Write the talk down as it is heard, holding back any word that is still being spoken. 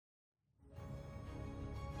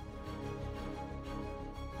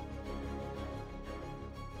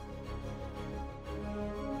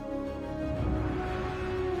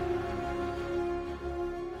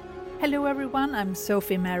Hello everyone, I'm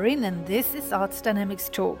Sophie Marin and this is Arts Dynamics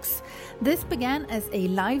Talks. This began as a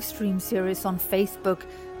live stream series on Facebook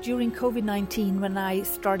during COVID-19 when I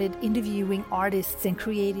started interviewing artists and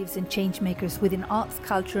creatives and changemakers within arts,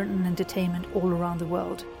 culture and entertainment all around the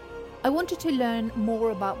world. I wanted to learn more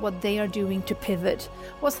about what they are doing to pivot,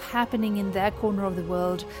 what's happening in their corner of the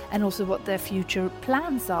world and also what their future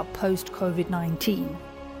plans are post-COVID-19.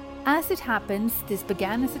 As it happens, this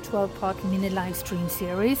began as a 12-part mini live stream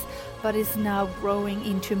series, but is now growing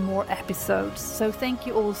into more episodes. So thank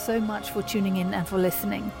you all so much for tuning in and for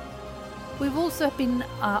listening. We've also been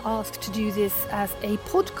asked to do this as a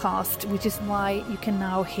podcast, which is why you can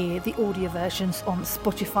now hear the audio versions on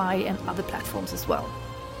Spotify and other platforms as well.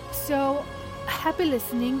 So happy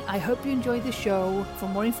listening. I hope you enjoy the show. For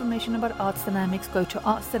more information about Arts Dynamics, go to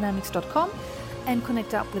artsdynamics.com and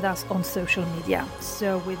connect up with us on social media.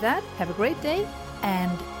 So with that, have a great day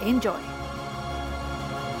and enjoy.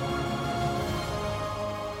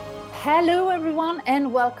 Hello everyone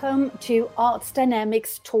and welcome to Arts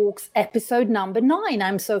Dynamics Talks episode number 9.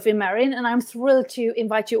 I'm Sophie Marin and I'm thrilled to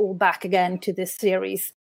invite you all back again to this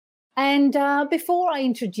series. And before I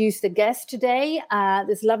introduce the guest today,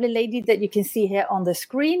 this lovely lady that you can see here on the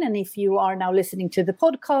screen, and if you are now listening to the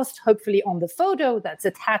podcast, hopefully on the photo that's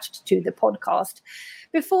attached to the podcast.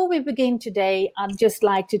 Before we begin today, I'd just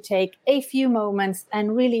like to take a few moments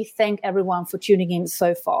and really thank everyone for tuning in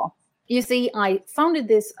so far. You see, I founded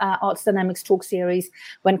this Arts Dynamics Talk series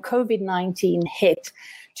when COVID-19 hit,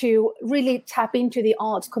 to really tap into the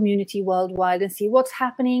arts community worldwide and see what's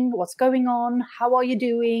happening, what's going on, how are you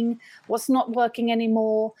doing, what's not working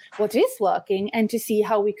anymore, what is working, and to see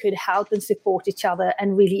how we could help and support each other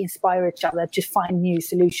and really inspire each other to find new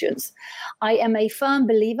solutions. I am a firm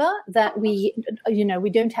believer that we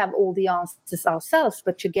don't have all the answers ourselves,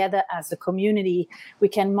 but together as a community, we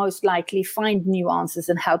can most likely find new answers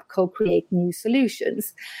and help co-create new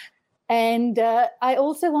solutions. And I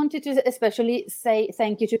also wanted to especially say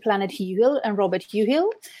thank you to Planet Huhill and Robert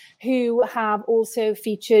Huhill, who have also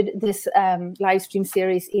featured this live stream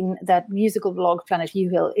series in that musical blog, Planet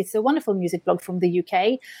Huhill. It's a wonderful music blog from the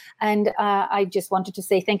UK. And I just wanted to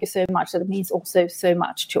say thank you so much. That means also so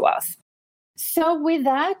much to us. So with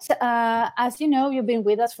that, as you know, you've been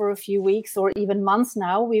with us for a few weeks or even months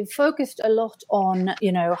now. We've focused a lot on,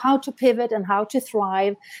 how to pivot and how to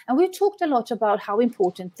thrive. And we've talked a lot about how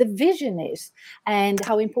important the vision is and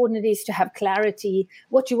how important it is to have clarity,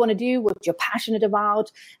 what you want to do, what you're passionate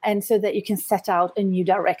about, and so that you can set out a new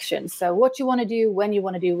direction. So what you want to do, when you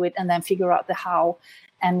want to do it, and then figure out the how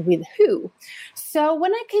and with who. So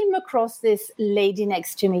when I came across this lady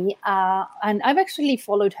next to me, and I've actually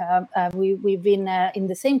followed her, we've been in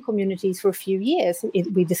the same communities for a few years,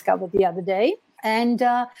 we discovered the other day. And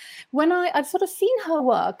when I've sort of seen her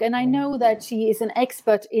work, and I know that she is an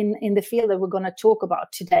expert in the field that we're going to talk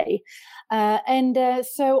about today.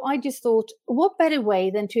 So I just thought, what better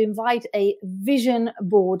way than to invite a vision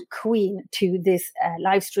board queen to this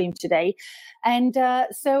live stream today. And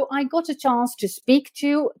so I got a chance to speak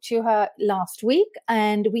to her last week,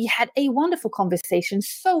 and we had a wonderful conversation,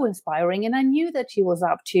 so inspiring. And I knew that she was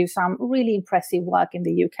up to some really impressive work in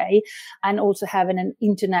the UK and also having an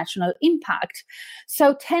international impact.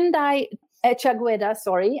 So Tendai Chagweda,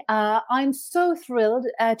 I'm so thrilled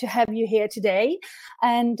to have you here today.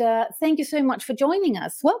 And thank you so much for joining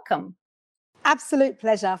us. Welcome. Absolute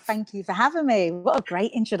pleasure. Thank you for having me. What a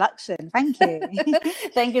great introduction. Thank you.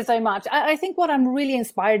 Thank you so much. I think what I'm really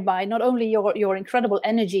inspired by, not only your incredible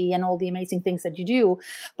energy and all the amazing things that you do,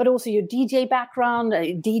 but also your DJ background,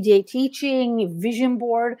 DJ teaching, vision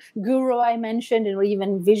board guru I mentioned, and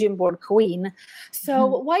even vision board queen. So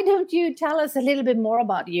why don't you tell us a little bit more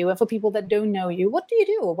about you? And for people that don't know you, what do you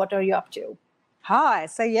do? What are you up to? Hi.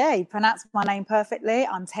 So you pronounced my name perfectly.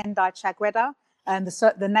 I'm Tendai Chagweda.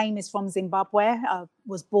 The name is from Zimbabwe. I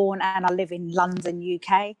was born and I live in London,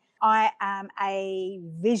 UK. I am a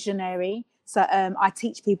visionary. So I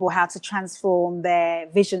teach people how to transform their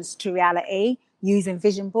visions to reality using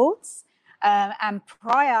vision boards. And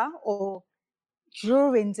prior or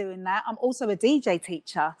during doing that, I'm also a DJ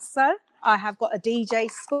teacher. So I have got a DJ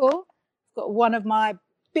school. I've got one of my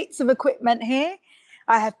bits of equipment here.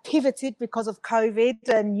 I have pivoted because of COVID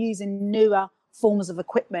and using newer forms of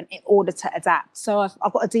equipment in order to adapt. So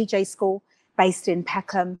I've got a DJ school based in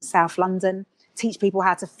Peckham, South London, teach people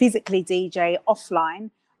how to physically DJ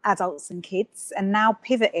offline, adults and kids, and now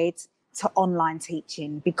pivoted to online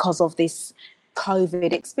teaching because of this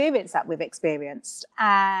COVID experience that we've experienced.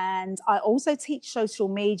 And I also teach social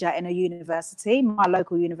media in a university, my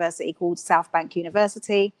local university called South Bank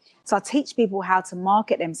University. So I teach people how to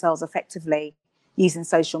market themselves effectively using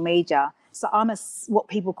social media. So I'm what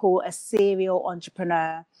people call a serial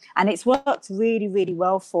entrepreneur. And it's worked really, really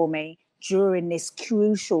well for me during this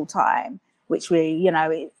crucial time, which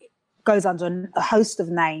it goes under a host of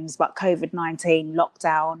names, but COVID-19,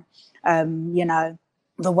 lockdown,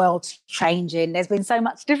 the world's changing. There's been so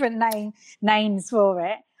much different names for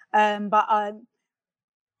it.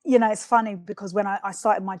 It's funny because when I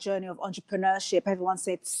started my journey of entrepreneurship, everyone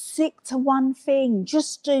said, stick to one thing,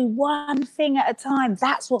 just do one thing at a time.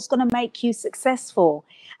 That's what's going to make you successful.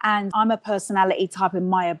 And I'm a personality type in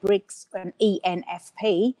Myers-Briggs, an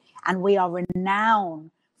ENFP, and we are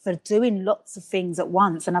renowned for doing lots of things at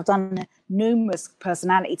once. And I've done numerous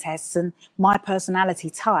personality tests, and my personality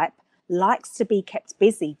type likes to be kept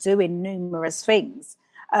busy doing numerous things.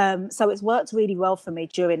 So it's worked really well for me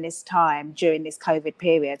during this time, during this COVID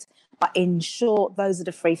period. But in short, those are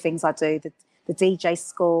the three things I do: the DJ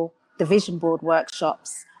school, the vision board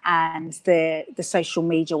workshops, and the social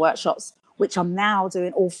media workshops, which I'm now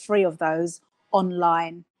doing all three of those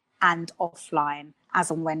online and offline, as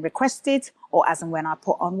and when requested or as and when I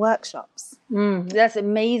put on workshops. That's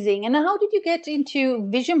amazing. And how did you get into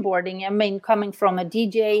vision boarding? I mean, coming from a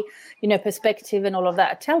DJ, perspective and all of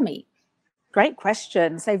that. Tell me. Great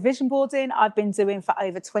question. So vision boarding, I've been doing for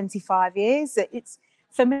over 25 years.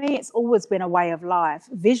 For me, it's always been a way of life.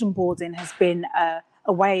 Vision boarding has been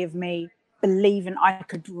a way of me believing I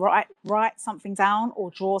could write something down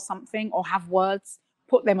or draw something or have words,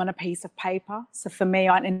 put them on a piece of paper. So for me,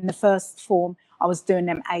 in the first form, I was doing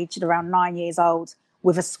them aged around 9 years old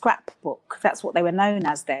with a scrapbook. That's what they were known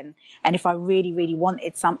as then. And if I really, really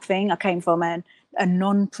wanted something, I came from a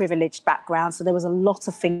non-privileged background, so there was a lot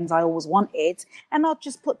of things I always wanted, and I'd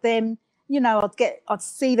just put them, I'd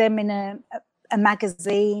see them in a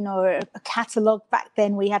magazine or a catalogue. Back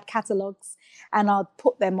then we had catalogues, and I'd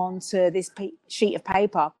put them onto this sheet of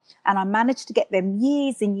paper, and I managed to get them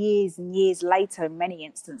years and years and years later in many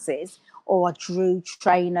instances. Or I drew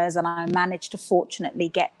trainers, and I managed to fortunately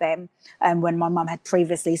get them when my mum had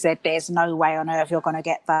previously said, there's no way on earth you're going to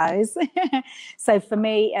get those. So for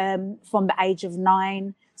me, from the age of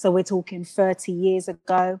 9, so we're talking 30 years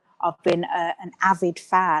ago, I've been an avid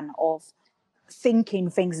fan of thinking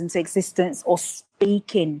things into existence or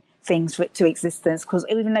speaking things to existence, because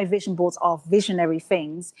even though vision boards are visionary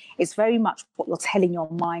things, it's very much what you're telling your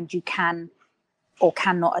mind you can or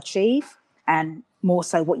cannot achieve, and more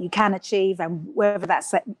so what you can achieve, and whether that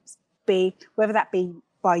be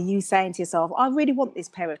by you saying to yourself, I really want this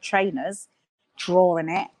pair of trainers, drawing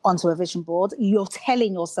it onto a vision board, you're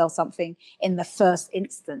telling yourself something in the first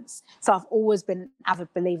instance. So I've always been an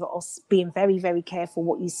avid believer of being very, very careful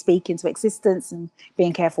what you speak into existence and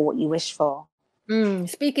being careful what you wish for.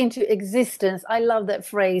 Speaking to existence, I love that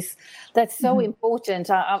phrase. That's so important.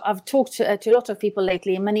 I've talked to a lot of people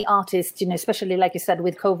lately, and many artists, especially like you said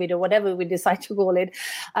with COVID or whatever we decide to call it.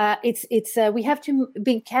 We have to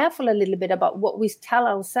be careful a little bit about what we tell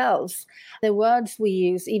ourselves, the words we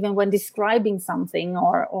use, even when describing something,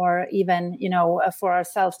 or even for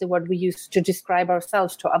ourselves, the word we use to describe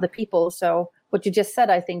ourselves to other people. So what you just said,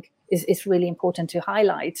 I think, is really important to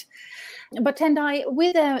highlight. But Tendai,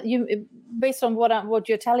 with you, based on what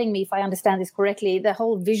you're telling me, if I understand this correctly, the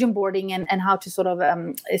whole vision boarding and how to sort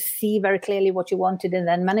of see very clearly what you wanted and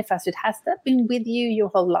then manifest it, has that been with you your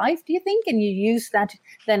whole life, do you think? And you use that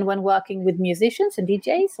then when working with musicians and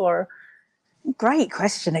DJs, or? Great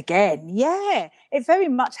question again. Yeah, it very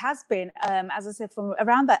much has been. As I said, from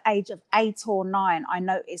around the age of 8 or 9, I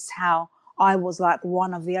noticed how I was like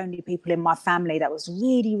one of the only people in my family that was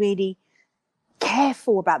really, really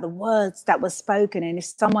careful about the words that were spoken. And if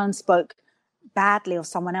someone spoke badly of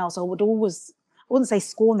someone else, I wouldn't say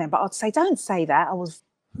scorn them, but I'd say, don't say that. I was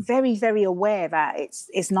very, very aware that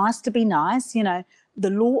it's nice to be nice. The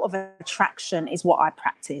law of attraction is what I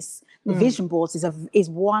practice. The vision boards is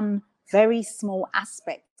one very small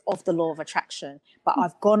aspect of the law of attraction, but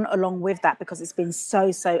I've gone along with that because it's been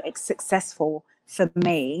so successful for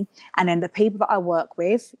me. And then the people that I work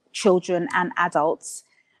with, children and adults,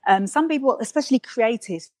 some people, especially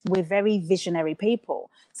creatives, we're very visionary people.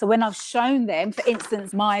 So when I've shown them, for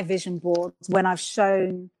instance, my vision boards, when I've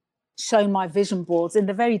shown my vision boards in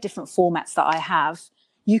the very different formats that I have,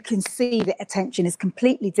 you can see the attention is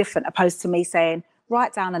completely different, opposed to me saying,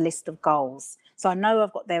 write down a list of goals. So I know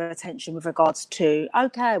I've got their attention with regards to,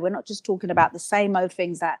 okay, we're not just talking about the same old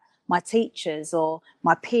things that my teachers or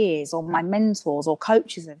my peers or my mentors or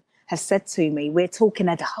coaches have said to me. We're talking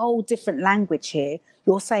a whole different language here.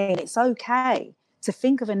 You're saying it's okay to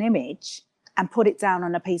think of an image and put it down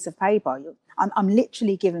on a piece of paper. I'm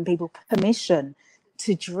literally giving people permission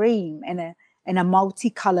to dream in a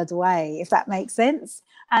multicolored way, if that makes sense.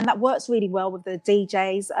 And that works really well with the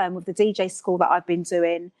DJs. With the DJ school that I've been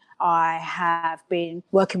doing, I have been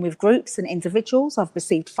working with groups and individuals. I've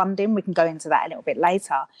received funding. We can go into that a little bit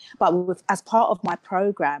later. But as part of my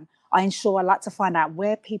program, I like to find out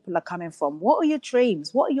where people are coming from. What are your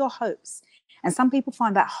dreams? What are your hopes? And some people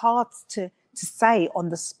find that hard to say on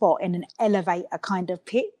the spot in an elevator kind of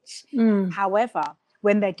pitch. However,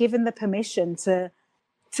 when they're given the permission to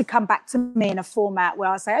come back to me in a format where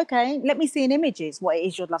I say, okay, let me see in images what it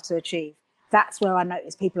is you'd love to achieve. That's where I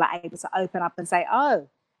notice people are able to open up and say, oh,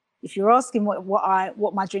 if you're asking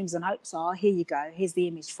what my dreams and hopes are, here you go. Here's the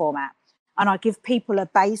image format. And I give people a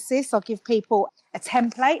basis. I give people a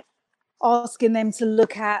template, asking them to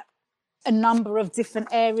look at a number of different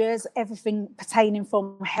areas, everything pertaining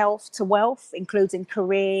from health to wealth, including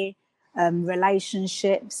career,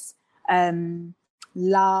 relationships,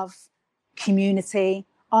 love, community,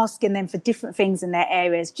 asking them for different things in their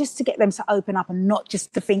areas just to get them to open up and not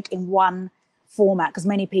just to think in one format. Because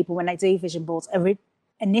many people, when they do vision boards,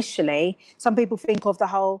 initially, some people think of the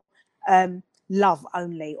whole love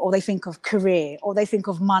only, or they think of career, or they think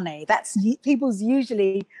of money. That's people's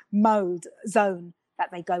usually zone that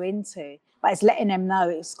they go into. But it's letting them know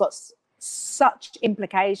it's got such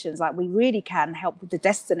implications. Like, we really can help with the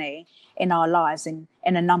destiny in our lives in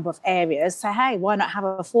a number of areas. So, hey, why not have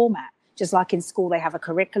a format? Just like in school, they have a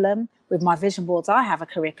curriculum. With my vision boards, I have a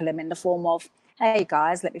curriculum in the form of, hey,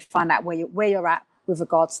 guys, let me find out where you're at with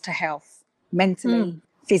regards to health, mentally,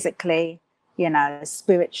 physically,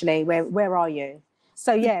 spiritually. Where are you?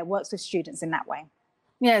 So, yeah, it works with students in that way.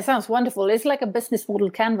 Yeah, it sounds wonderful. It's like a business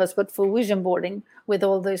model canvas, but for vision boarding with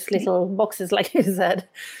all those little boxes, like you said.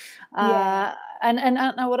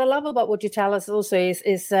 And what I love about what you tell us also is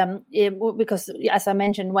because, as I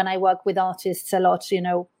mentioned, when I work with artists a lot,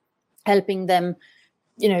 helping them,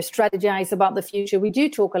 strategize about the future, we do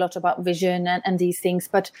talk a lot about vision and these things,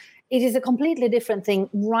 but it is a completely different thing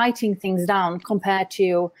writing things down compared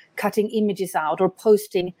to cutting images out or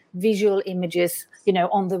posting visual images,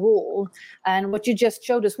 on the wall. And what you just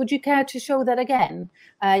showed us, would you care to show that again?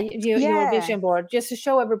 Your vision board, just to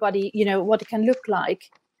show everybody, what it can look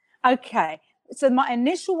like. Okay. So my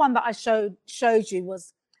initial one that I showed you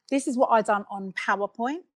this is what I done on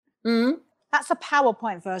PowerPoint. That's a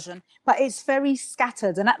PowerPoint version, but it's very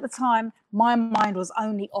scattered. And at the time, my mind was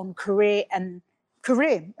only on career.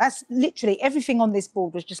 That's literally everything on this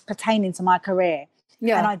board was just pertaining to my career.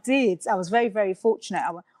 Yeah. And I was very, very fortunate.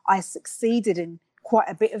 I succeeded in quite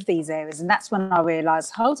a bit of these areas. And that's when I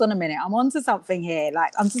realized, hold on a minute, I'm onto something here.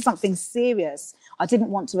 Like, onto something serious. I didn't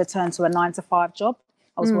want to return to a 9-to-5 job.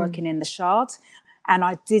 I was working in the Shard, and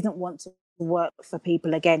I didn't want to work for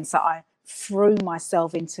people again. So I threw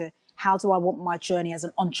myself into, how do I want my journey as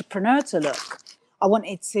an entrepreneur to look? I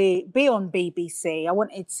wanted to be on BBC. I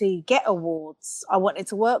wanted to get awards. I wanted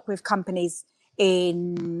to work with companies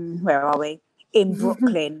in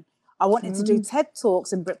Brooklyn. I wanted to do TED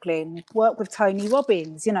Talks in Brooklyn, work with Tony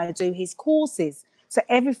Robbins, do his courses. So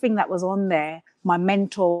everything that was on there, my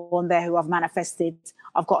mentor on there who I've manifested,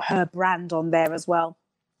 I've got her brand on there as well.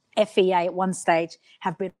 FEA at one stage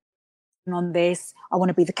have been on this. I want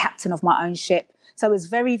to be the captain of my own ship. So it's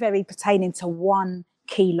very, very pertaining to one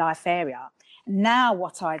key life area. Now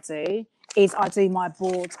what I do is I do my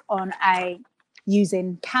board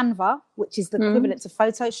using Canva, which is the equivalent to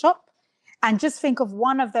Photoshop. And just think of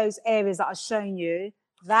one of those areas that I've shown you.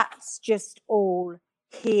 That's just all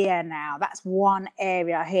here now. That's one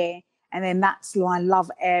area here. And then that's my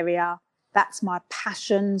love area. That's my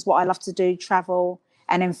passions, what I love to do, travel.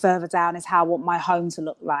 And then further down is how I want my home to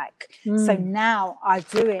look like. So now I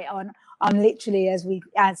do it I'm literally, as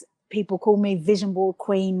people call me, vision board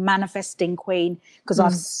queen, manifesting queen, because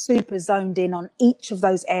I've super zoned in on each of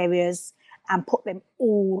those areas and put them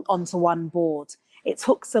all onto one board. It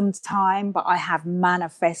took some time, but I have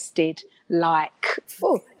manifested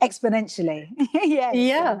exponentially.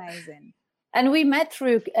 Yeah. Amazing. And we met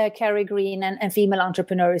through Carrie Green and Female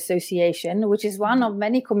Entrepreneur Association, which is one of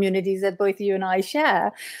many communities that both you and I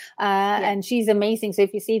share. And she's amazing. So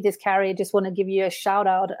if you see this, Carrie, I just want to give you a shout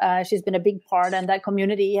out. She's been a big part, and that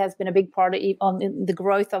community has been a big part in the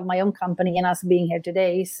growth of my own company and us being here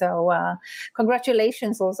today. So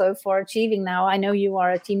congratulations also for achieving now. I know you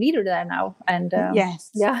are a team leader there now. And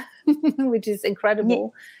yes. Yeah, which is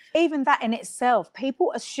incredible. Yeah. Even that in itself,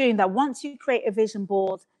 people assume that once you create a vision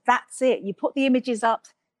board, that's it. You put the images up.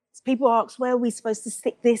 People ask, where are we supposed to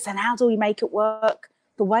stick this and how do we make it work?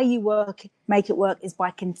 The way you make it work is by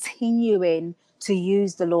continuing to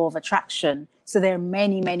use the law of attraction. So there are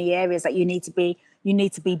many, many areas that you need to be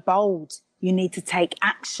bold. You need to take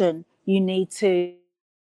action. You need to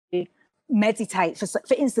meditate. For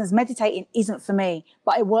instance, meditating isn't for me,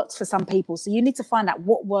 but it works for some people. So you need to find out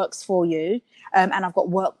what works for you. And I've got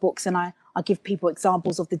workbooks, and I give people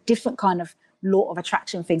examples of the different kind of law of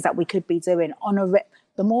attraction things that we could be doing on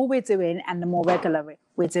the more we're doing and the more regular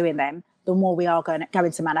we're doing them, the more we are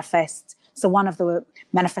going to manifest. So one of the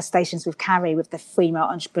manifestations with Carrie, with the Female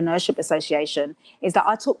Entrepreneurship Association, is that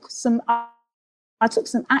I took some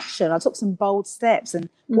action. I took some bold steps. And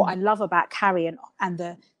what I love about Carrie and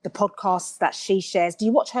the podcasts that she shares. Do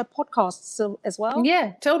you watch her podcasts as well?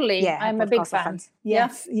 Yeah, totally. Yeah, I'm a big fan.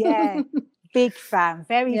 Yes, yeah. Big fan.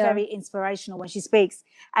 Very, very inspirational when she speaks.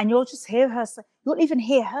 And you'll just hear her, you'll even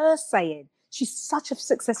hear her saying, she's such a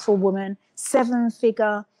successful woman,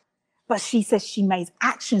 7-figure, but she says she made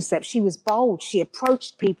action steps. She was bold. She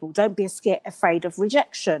approached people. Don't be afraid of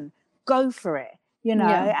rejection. Go for it, you know.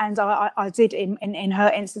 Yeah. And I did in her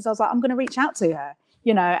instance. I was like, I'm going to reach out to her,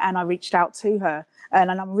 you know, and I reached out to her.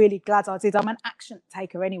 And I'm really glad I did. I'm an action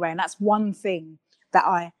taker anyway. And that's one thing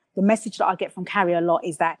that the message that I get from Carrie a lot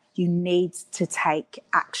is that you need to take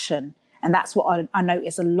action. And that's what I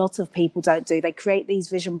notice a lot of people don't do. They create these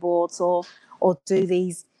vision boards or do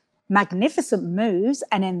these magnificent moves,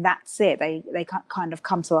 and then that's it. They kind of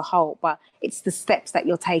come to a halt. But it's the steps that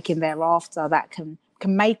you're taking thereafter that can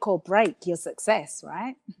make or break your success,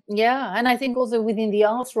 right? Yeah, and I think also within the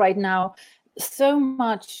arts right now, so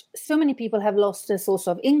many people have lost their source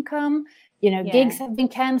of income. You know, gigs have been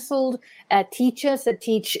cancelled. Teachers that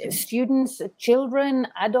teach students, children,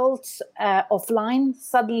 adults offline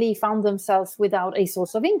suddenly found themselves without a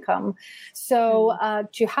source of income. So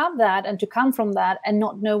to have that and to come from that and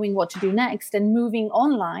not knowing what to do next and moving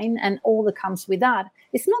online and all that comes with that,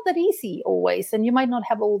 it's not that easy always. And you might not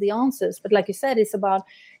have all the answers. But like you said, it's about,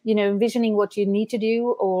 you know, envisioning what you need to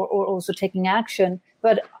do or also taking action.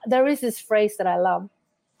 But there is this phrase that I love,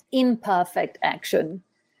 imperfect action.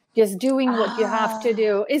 Just doing what you have to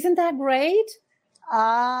do. Isn't that great?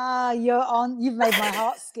 You've made my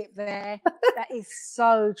heart skip there. That is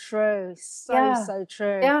so true. So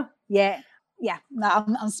true. Yeah. No,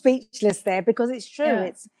 I'm speechless there because it's true.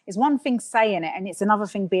 Yeah. It's one thing saying it and it's another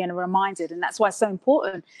thing being reminded. And that's why it's so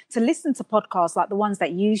important to listen to podcasts like the ones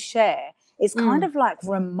that you share. It's kind of like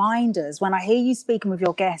reminders when I hear you speaking with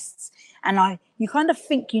your guests and you kind of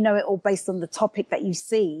think you know it all based on the topic that you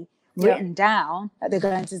see written down that they're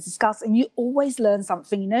going to discuss, and you always learn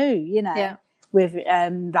something new, you know, with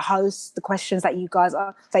the hosts, the questions that you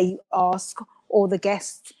ask, or the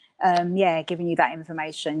guests, giving you that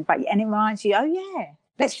information. And it reminds you,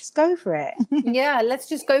 let's just go for it. Let's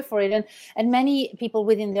just go for it. And many people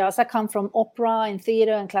within the arts, I come from opera and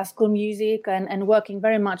theater and classical music and working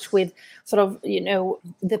very much with sort of, you know,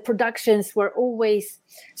 the productions were always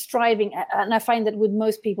striving. And I find that with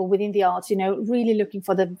most people within the arts, you know, really looking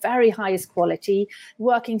for the very highest quality,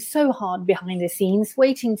 working so hard behind the scenes,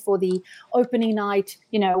 waiting for the opening night,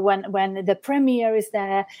 you know, when the premiere is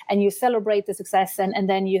there and you celebrate the success and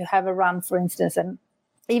then you have a run, for instance, and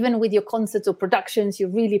even with your concerts or productions, you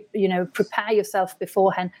really, you know, prepare yourself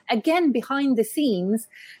beforehand, again, behind the scenes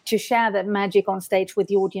to share that magic on stage with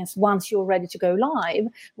the audience once you're ready to go live.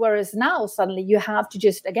 Whereas now suddenly you have to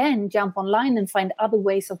just, again, jump online and find other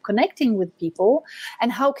ways of connecting with people.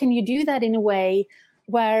 And how can you do that in a way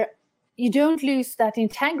where you don't lose that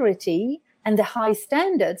integrity and the high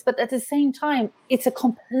standards, but at the same time, it's a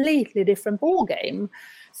completely different ballgame.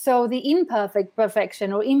 So the imperfect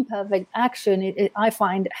perfection or imperfect action, I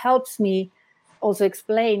find, helps me also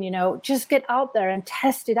explain, you know, just get out there and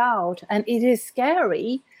test it out. And it is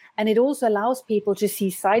scary. And it also allows people to see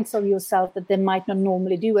sides of yourself that they might not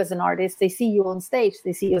normally do as an artist. They see you on stage.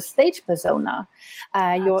 They see your stage persona,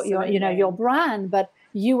 your brand. But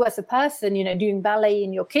you as a person, you know, doing ballet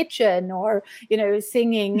in your kitchen or, you know,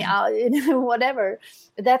 singing, whatever,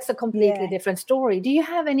 that's a completely different story. Do you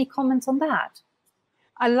have any comments on that?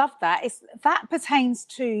 I love that. That pertains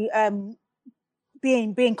to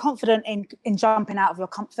being confident in jumping out of your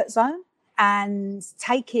comfort zone and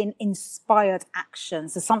taking inspired action.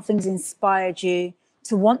 So something's inspired you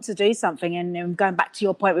to want to do something. And going back to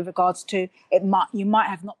your point with regards to you might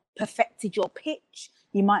have not perfected your pitch.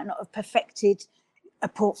 You might not have perfected a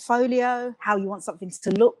portfolio, how you want something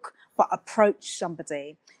to look, but approach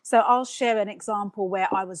somebody. So I'll share an example where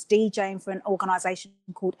I was DJing for an organization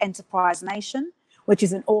called Enterprise Nation, which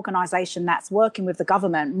is an organization that's working with the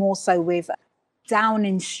government, more so with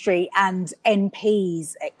Downing Street and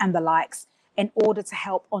MPs and the likes, in order to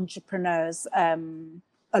help entrepreneurs a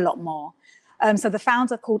lot more. So the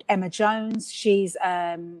founder, called Emma Jones, she's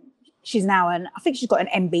now I think she's got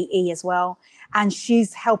an MBE as well, and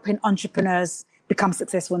she's helping entrepreneurs become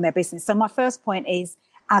successful in their business. So my first point is,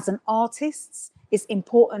 as an artist, it's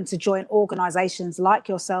important to join organisations like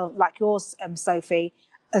yourself, like yours, Sophie,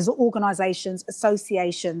 as organisations,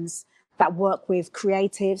 associations that work with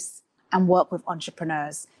creatives and work with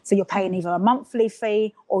entrepreneurs. So you're paying either a monthly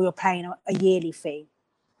fee or you're paying a yearly fee.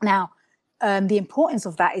 Now, the importance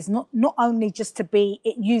of that is not only just to be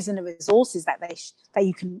using the resources that that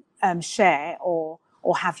you can share or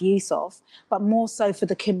have use of, but more so for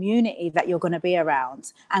the community that you're going to be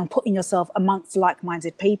around and putting yourself amongst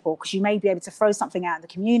like-minded people, because you may be able to throw something out in the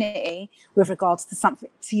community with regards to something,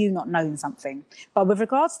 to you not knowing something. But with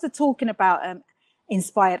regards to talking about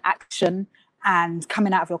inspired action and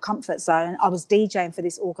coming out of your comfort zone, I was DJing for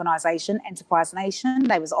this organisation, Enterprise Nation.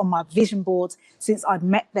 They was on my vision board since I'd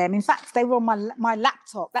met them. In fact, they were on my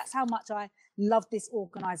laptop. That's how much I love this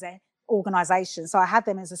organisation. So I had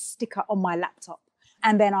them as a sticker on my laptop.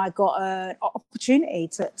 And then I got an opportunity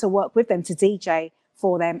to work with them, to DJ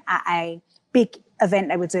for them at a big event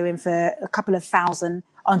they were doing for a couple of thousand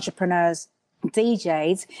entrepreneurs,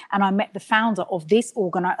 DJs. And I met the founder of this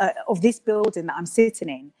building that I'm sitting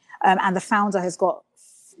in. And the founder has got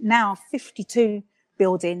now 52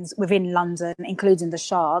 buildings within London, including the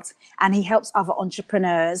Shard. And he helps other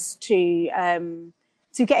entrepreneurs to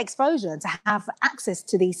get exposure, to have access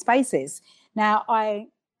to these spaces. Now, I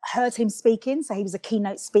heard him speaking, so he was a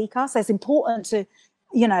keynote speaker. So it's important to,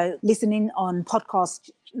 listen in on podcasts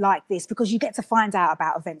like this, because you get to find out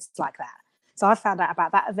about events like that. So I found out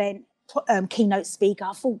about that event, keynote speaker.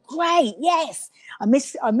 I thought, great, yes. I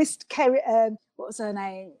missed Kerry. What was her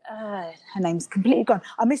name? Her name's completely gone.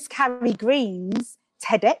 I missed Carrie Green's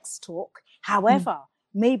TEDx talk. However,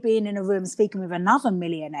 me being in a room speaking with another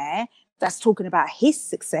millionaire that's talking about his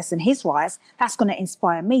success and his rise, that's going to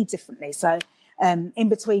inspire me differently. So in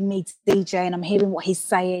between me DJing, I'm hearing what he's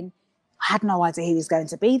saying. I had no idea he was going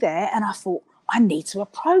to be there. And I thought, I need to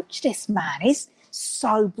approach this man. He's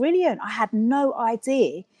so brilliant. I had no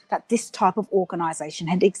idea that this type of organisation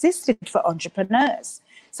had existed for entrepreneurs.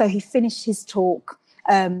 So he finished his talk,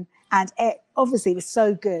 and obviously it was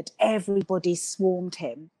so good, everybody swarmed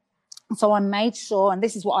him. So I made sure, and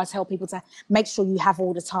this is what I tell people to make sure you have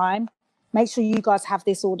all the time. Make sure you guys have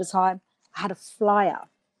this all the time. I had a flyer.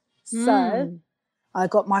 So I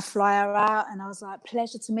got my flyer out and I was like,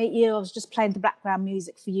 pleasure to meet you. I was just playing the background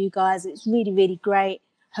music for you guys. It's really, really great.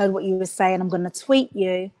 Heard what you were saying. I'm going to tweet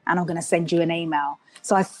you and I'm going to send you an email.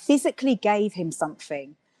 So I physically gave him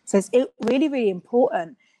something. So it's really, really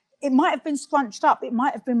important. It might have been scrunched up. It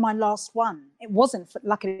might have been my last one. It wasn't,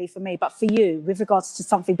 luckily for me, but for you, with regards to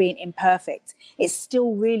something being imperfect, it's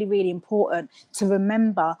still really, really important to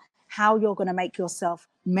remember how you're going to make yourself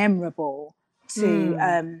memorable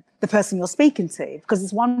to the person you're speaking to. Because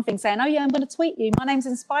it's one thing saying, oh yeah, I'm going to tweet you, my name's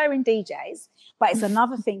Inspiring DJs, but it's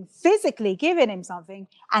another thing physically giving him something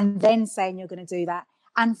and then saying you're going to do that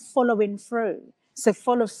and following through. So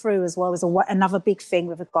follow through as well is another big thing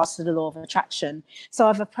with regards to the law of attraction. So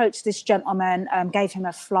I've approached this gentleman, gave him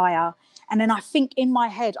a flyer. And then I think in my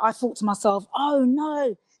head, I thought to myself, oh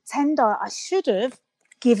no, Tender, I should have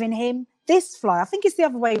given him this flyer. I think it's the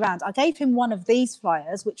other way around. I gave him one of these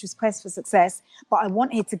flyers, which was Quest for Success, but I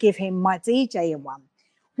wanted to give him my DJing one.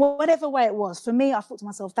 Whatever way it was, for me, I thought to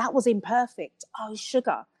myself, that was imperfect. Oh,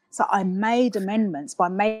 sugar. So I made amendments by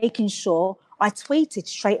making sure I tweeted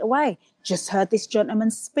straight away. Just heard this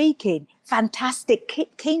gentleman speaking. Fantastic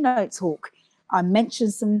keynote talk. I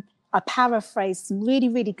mentioned I paraphrased some really,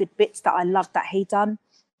 really good bits that I loved that he done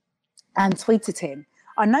and tweeted him.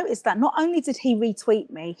 I noticed that not only did he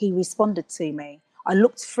retweet me, he responded to me. I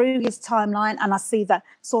looked through his timeline and I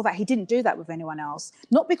saw that he didn't do that with anyone else.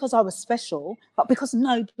 Not because I was special, but because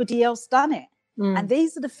nobody else done it. And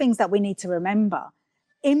these are the things that we need to remember.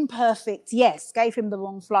 Imperfect, yes, gave him the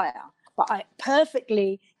wrong flyer, but I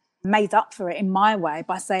perfectly made up for it in my way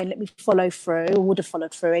by saying, let me follow through, or would have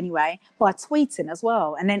followed through anyway, by tweeting as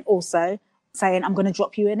well. And then also saying, I'm going to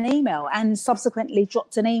drop you an email, and subsequently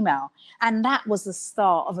dropped an email. And that was the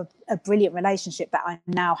start of a brilliant relationship that I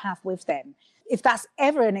now have with them. If that's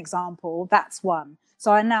ever an example, that's one.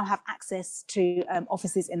 So I now have access to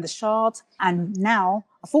offices in the Shard. And now,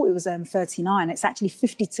 I thought it was 39. It's actually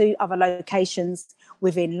 52 other locations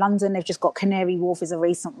within London. They've just got Canary Wharf is a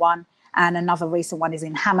recent one. And another recent one is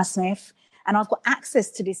in Hammersmith. And I've got access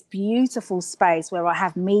to this beautiful space where I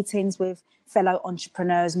have meetings with fellow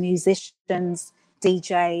entrepreneurs, musicians,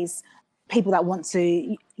 DJs, people that want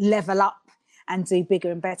to level up and do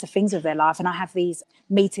bigger and better things with their life. And I have these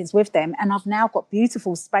meetings with them. And I've now got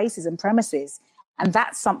beautiful spaces and premises. And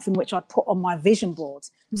that's something which I put on my vision board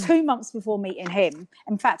 2 months before meeting him.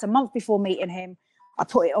 In fact, a month before meeting him, I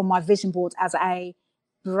put it on my vision board as a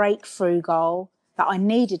breakthrough goal that I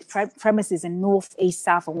needed premises in North, East,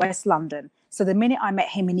 South and West London So the minute I met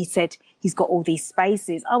him and he said he's got all these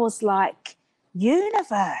spaces, I was like,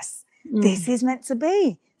 universe, this is meant to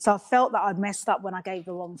be. So I felt that I'd messed up when I gave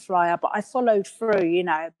the wrong flyer, but I followed through, you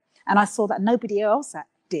know, and I saw that nobody else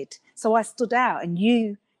did. So I stood out, and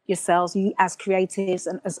you yourselves, you as creatives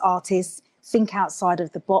and as artists, think outside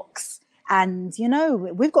of the box. And, you know,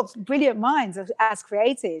 we've got brilliant minds as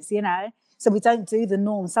creatives, you know, so we don't do the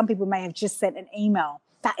norm. Some people may have just sent an email.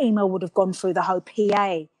 That email would have gone through the whole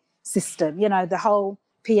PA system, you know, the whole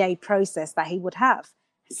PA process that he would have.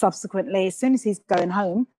 Subsequently, as soon as he's going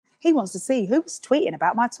home, he wants to see who's tweeting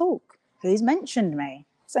about my talk, who's mentioned me.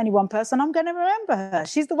 It's only one person, I'm going to remember her.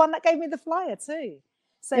 She's the one that gave me the flyer too.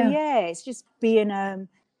 So, yeah it's just being,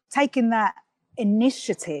 taking that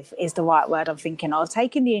initiative is the right word I'm thinking of,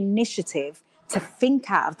 taking the initiative to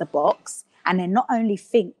think out of the box, and then not only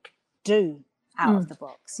think, do out of the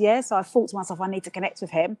box. Yeah. So I thought to myself, I need to connect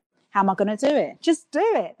with him. How am I going to do it? Just do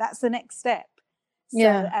it. That's the next step.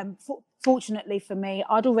 So fortunately for me,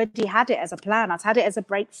 I'd already had it as a plan. I'd had it as a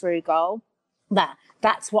breakthrough goal.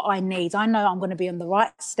 That's what I need. I know I'm going to be on the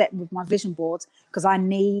right step with my vision board, because I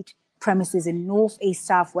need premises in North, East,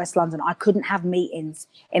 South, West London. I couldn't have meetings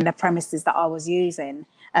in the premises that I was using.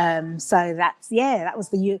 So that was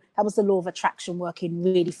the law of attraction working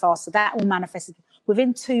really fast. So that all manifested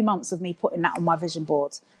within 2 months of me putting that on my vision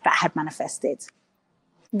board. That had manifested.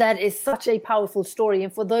 That is such a powerful story.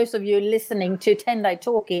 And for those of you listening to Tendai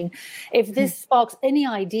Talking, if this sparks any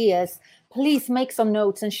ideas, please make some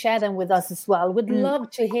notes and share them with us as well. We'd love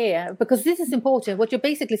to hear, because this is important. What you're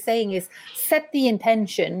basically saying is set the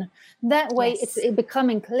intention. That way it's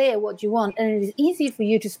becoming clear what you want, and it is easy for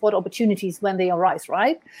you to spot opportunities when they arise,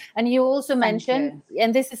 right? And you also mentioned,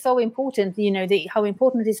 and this is so important, you know, how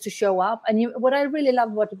important it is to show up. And what I really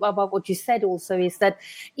love about what you said also is that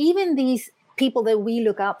even these people that we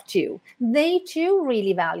look up to, they too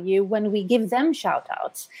really value when we give them shout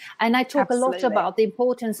outs. And I talk a lot about the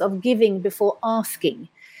importance of giving before asking,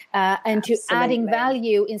 and to adding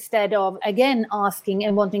value instead of, again, asking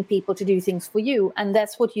and wanting people to do things for you. And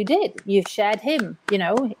that's what you did. You shared him, you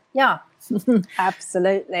know.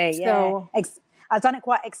 Absolutely. So, I've done it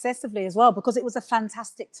quite excessively as well, because it was a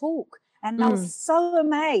fantastic talk. And I was so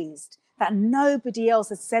amazed that nobody else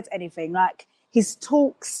had said anything. Like, his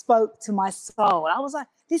talk spoke to my soul. I was like,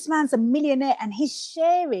 this man's a millionaire and he's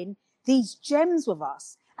sharing these gems with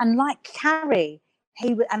us. And like Carrie,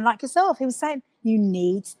 and like yourself, he was saying, you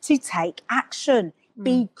need to take action,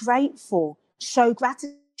 be grateful, show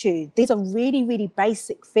gratitude. These are really, really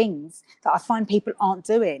basic things that I find people aren't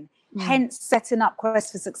doing. Hence setting up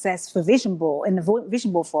Quest for Success for Vision Board in the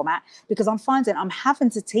Vision Board format, because I'm finding I'm having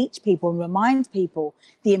to teach people and remind people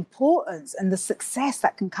the importance and the success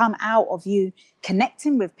that can come out of you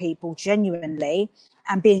connecting with people genuinely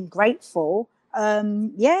and being grateful.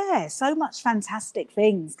 So much fantastic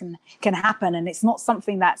things can happen, and it's not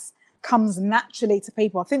something that's comes naturally to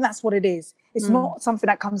people. I think that's what it is. It's not something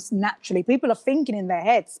that comes naturally. People are thinking in their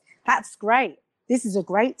heads, that's great. This is a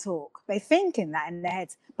great talk. They're thinking that in their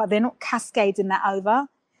heads, but they're not cascading that over.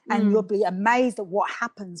 And you'll be amazed at what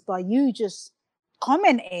happens by you just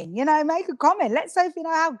commenting, you know, make a comment. Let Sophie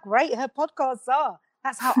know how great her podcasts are.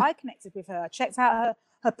 That's how I connected with her. I checked out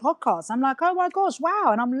her podcast. I'm like, oh my gosh, wow.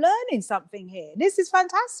 And I'm learning something here. This is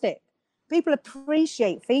fantastic. People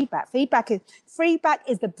appreciate feedback. Feedback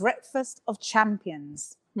is the breakfast of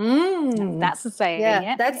champions. That's the saying.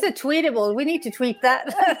 Yeah, that's a tweetable. We need to tweet that.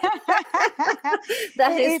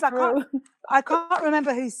 That is true. I can't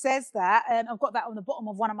remember who says that. I've got that on the bottom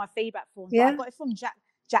of one of my feedback forms. I got it from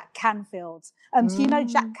Jack Canfield. Do you know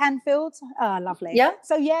Jack Canfield? Oh, lovely. Yeah.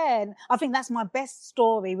 So I think that's my best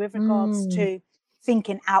story with regards to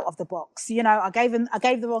thinking out of the box. You know, I gave it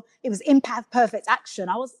was impact perfect action.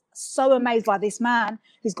 I was so amazed by this man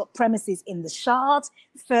who's got premises in the Shard,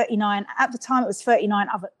 39 at the time. It was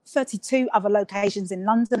 32 other locations in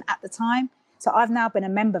London at the time. So I've now been a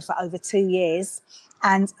member for over 2 years,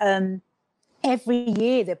 and every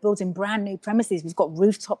year they're building brand new premises. We've got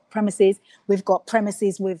rooftop premises. We've got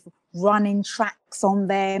premises with running tracks on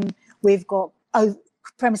them. We've got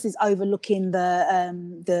premises overlooking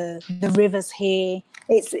the rivers here.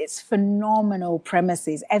 It's phenomenal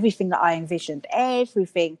premises. Everything that I envisioned,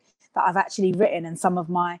 everything that I've actually written, and some of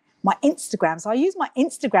my Instagram. So I use my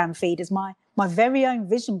Instagram feed as my very own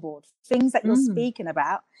vision board. Things that you're speaking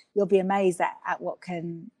about, you'll be amazed at what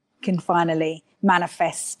can finally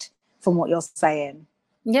manifest from what you're saying.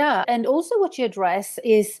 Yeah, and also what you address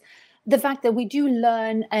is the fact that we do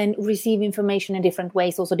learn and receive information in different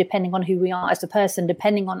ways, also depending on who we are as a person,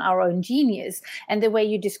 depending on our own genius. And the way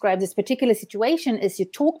you describe this particular situation is you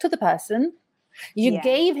talk to the person, You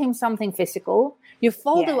gave him something physical. You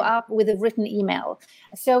follow up with a written email.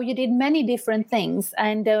 So you did many different things.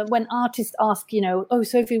 And when artists ask, oh,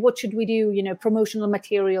 Sophie, what should we do? Promotional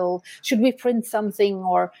material. Should we print something?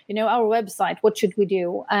 Or, our website, what should we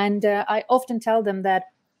do? And I often tell them that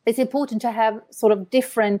it's important to have sort of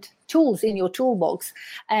different tools in your toolbox.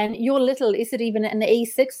 And your little, is it even an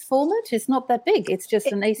A6 format? It's not that big. It's just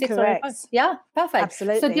an A6. Correct. Yeah, perfect.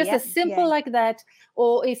 Absolutely. So just as simple like that.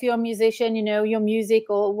 Or if you're a musician, your music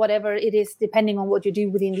or whatever it is, depending on what you do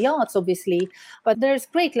within the arts, obviously. But there's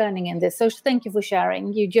great learning in this. So thank you for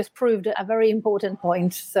sharing. You just proved a very important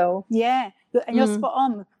point. So yeah, and you're spot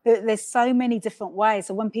on. There's so many different ways.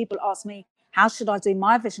 So when people ask me, how should I do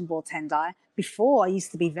my vision board, Tendai? Before, I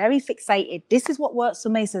used to be very fixated. This is what works for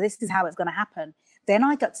me, so this is how it's going to happen. Then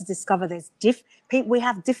I got to discover we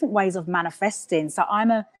have different ways of manifesting. So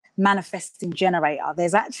I'm a manifesting generator.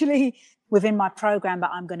 There's actually, within my program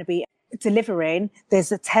that I'm going to be delivering,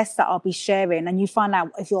 there's a test that I'll be sharing, and you find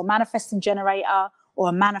out if you're a manifesting generator or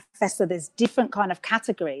a manifestor. There's different kind of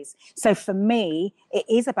categories. So for me, it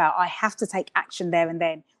is about, I have to take action there and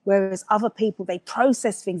then. Whereas other people, they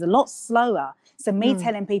process things a lot slower. So me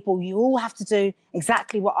telling people, you all have to do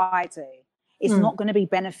exactly what I do, is not going to be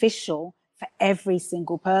beneficial for every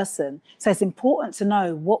single person. So it's important to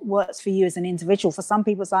know what works for you as an individual. For some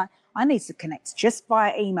people, it's like, I need to connect just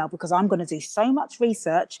via email because I'm going to do so much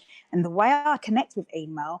research. And the way I connect with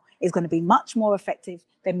email is going to be much more effective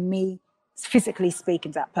than me physically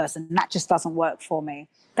speaking to that person. That just doesn't work for me.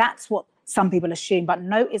 That's what some people assume. But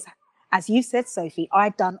notice, as you said, Sophie,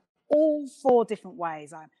 I've done all 4 different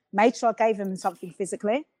ways. I made sure I gave them something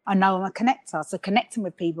physically. I know I'm a connector. So connecting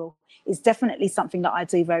with people is definitely something that I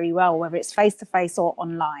do very well, whether it's face-to-face or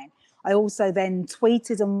online. I also then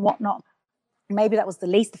tweeted and whatnot. Maybe that was the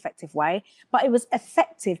least effective way, but it was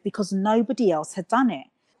effective because nobody else had done it.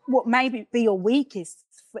 What may be your weakest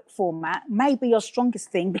format may be your strongest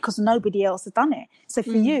thing because nobody else had done it. So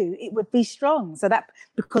for you, it would be strong. So that,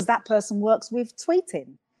 because that person works with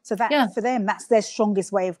tweeting. So that for them, that's their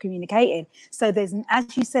strongest way of communicating. So there's,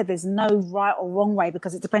 as you said, there's no right or wrong way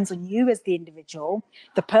because it depends on you as the individual,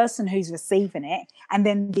 the person who's receiving it, and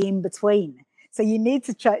then the in-between. So you need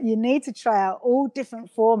to try out all different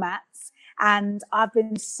formats. And I've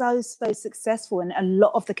been so successful in a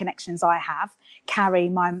lot of the connections I have.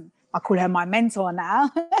 Carrie, I call her my mentor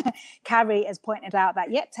now. Carrie has pointed out that,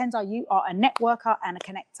 Tendai, you are a networker and a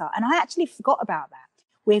connector. And I actually forgot about that.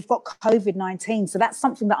 We've got COVID-19. So that's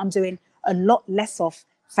something that I'm doing a lot less of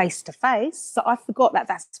face-to-face. So I forgot that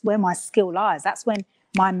that's where my skill lies. That's when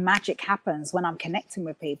my magic happens, when I'm connecting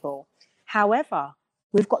with people. However,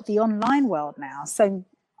 we've got the online world now. So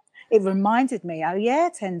it reminded me,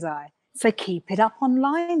 Tendai, so keep it up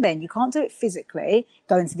online then. You can't do it physically,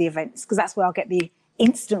 going to the events, because that's where I'll get the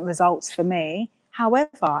instant results for me. However,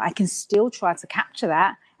 I can still try to capture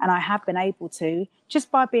that. And I have been able to,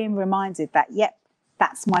 just by being reminded that,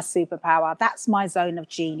 that's my superpower. That's my zone of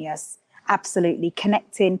genius. Absolutely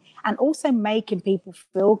connecting and also making people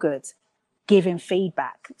feel good, giving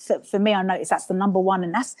feedback. So for me, I notice that's the number one.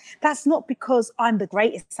 And that's not because I'm the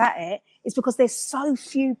greatest at it. It's because there's so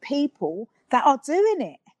few people that are doing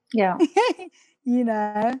it. Yeah.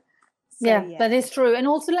 So, that is true. And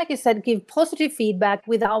also, like you said, give positive feedback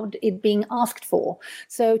without it being asked for.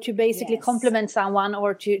 So to basically compliment someone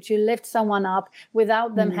or to lift someone up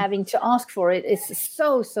without them having to ask for it is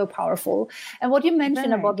so powerful. And what you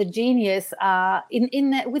mentioned about the genius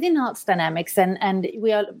within Arts Dynamics, and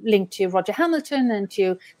we are linked to Roger Hamilton and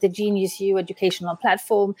to the Genius U educational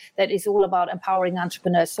platform that is all about empowering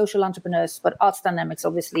entrepreneurs, social entrepreneurs, but Arts Dynamics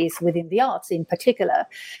obviously is within the arts in particular.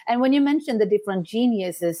 And when you mentioned the different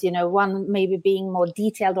geniuses, one maybe being more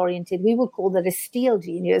detailed oriented, we would call that a steel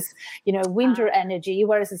genius, winter energy,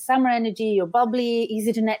 whereas the summer energy, you're bubbly,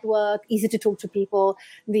 easy to network, easy to talk to people.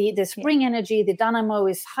 The spring energy, the dynamo,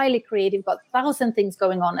 is highly creative, got 1,000 things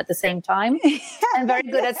going on at the same time and very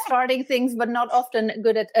good at starting things, but not often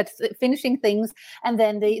good at finishing things. And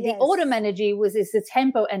then the autumn energy is the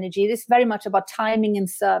tempo energy. It is very much about timing and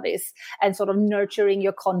service and sort of nurturing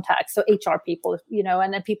your contacts. So HR people,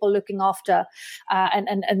 and then people looking after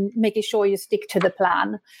and making sure you stick to the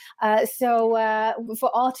plan. So for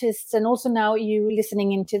artists, and also now you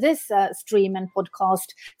listening into this stream and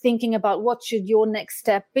podcast, thinking about what should your next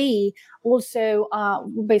step be, also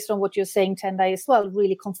based on what you're saying, Tendai, as well,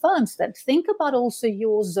 really confirms that. Think about also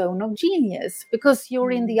your zone of genius, because you're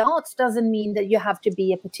in the arts doesn't mean that you have to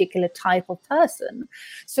be a particular type of person.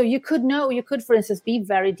 So you could, for instance, be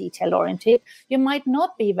very detail oriented. You might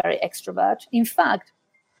not be very extrovert. In fact,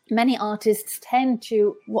 many artists tend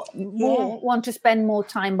to want to spend more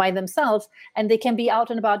time by themselves, and they can be out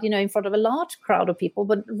and about, in front of a large crowd of people,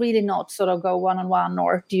 but really not sort of go one-on-one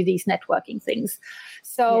or do these networking things.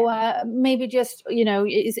 So maybe just,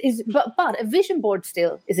 but a vision board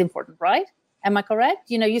still is important, right? Am I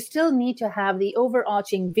correct? You still need to have the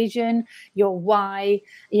overarching vision, your why,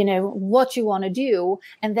 what you want to do,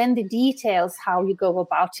 and then the details, how you go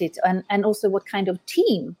about it, and also what kind of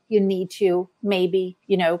team you need to maybe,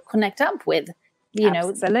 connect up with.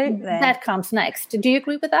 Absolutely. That comes next. Do you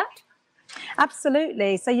agree with that?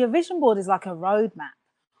 Absolutely. So your vision board is like a roadmap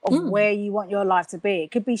of where you want your life to be.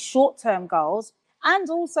 It could be short-term goals and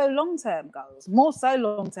also long-term goals, more so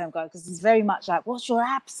long-term goals, because it's very much like, what's your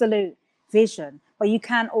absolute vision? But you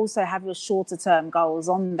can also have your shorter term goals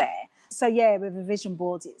on there. So with a vision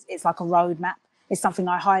board, it's like a roadmap. It's something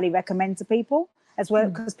I highly recommend to people as well,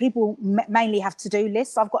 because people mainly have to-do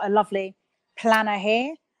lists. I've got a lovely planner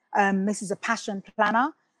here. This is a passion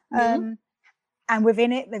planner. And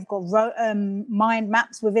within it, they've got mind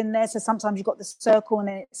maps within there. So sometimes you've got the circle and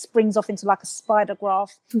then it springs off into like a spider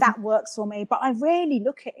graph. That works for me. But I rarely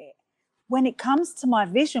look at it. When it comes to my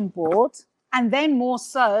vision board, and then more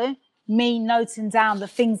so, me noting down the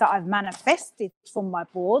things that I've manifested from my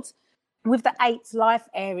board with the 8 life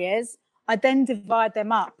areas, I then divide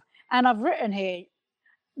them up. And I've written here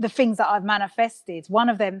the things that I've manifested. One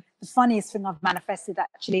of them, the funniest thing I've manifested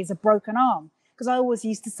actually, is a broken arm. Because I always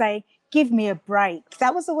used to say, give me a break.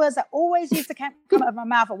 That was the words that always used to come out of my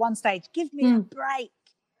mouth at one stage. Give me a break.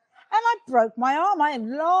 And I broke my arm. I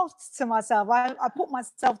laughed to myself. I put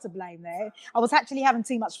myself to blame there. I was actually having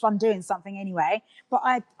too much fun doing something anyway. But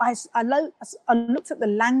I looked at the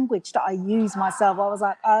language that I use myself. I was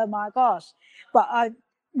like, oh my gosh. But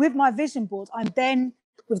with my vision board, I'm then,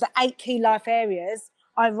 with the 8 key life areas,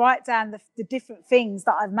 I write down the different things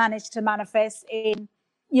that I've managed to manifest in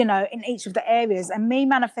each of the areas. And me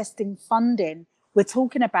manifesting funding, we're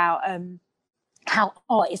talking about how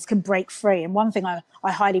artists can break free. And one thing I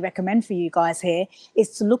highly recommend for you guys here is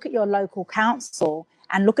to look at your local council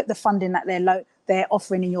and look at the funding that they're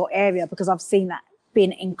offering in your area, because I've seen that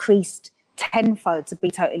being increased tenfold, to be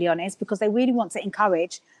totally honest, because they really want to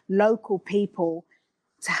encourage local people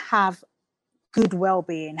to have good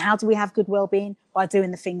well-being. How do we have good well-being? By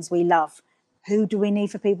doing the things we love. Who do we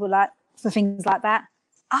need for things like that?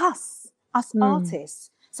 Us artists.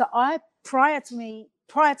 So prior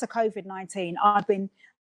to COVID-19, I've been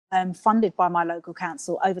funded by my local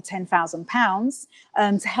council over £10,000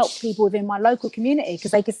 to help people within my local community,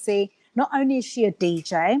 because they could see not only is she a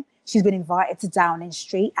DJ, she's been invited to Downing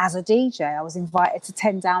Street as a DJ. I was invited to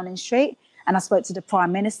 10 Downing Street, and I spoke to the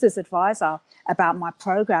Prime Minister's advisor about my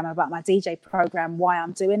program, about my DJ program, why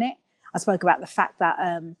I'm doing it. I spoke about the fact that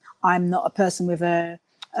I'm not a person with a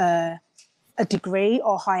degree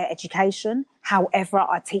or higher education. However,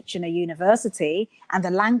 I teach in a university, and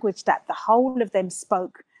the language that the whole of them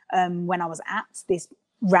spoke when I was at this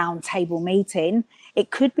round table meeting,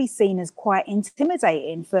 it could be seen as quite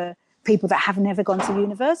intimidating for people that have never gone to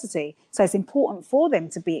university. So it's important for them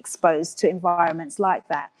to be exposed to environments like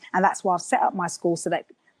that. And that's why I've set up my school, so that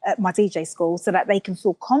my DJ school, so that they can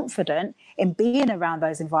feel confident in being around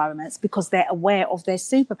those environments, because they're aware of their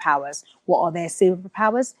superpowers. What are their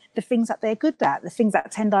superpowers? The things that they're good at, the things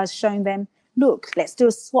that Tendai's shown them. Look, let's do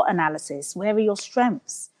a SWOT analysis. Where are your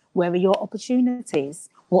strengths? Where are your opportunities?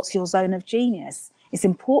 What's your zone of genius? It's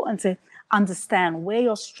important to understand where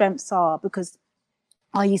your strengths are, because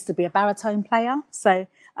I used to be a baritone player. So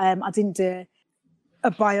I didn't do a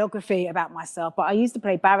biography about myself, but I used to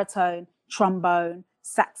play baritone, trombone,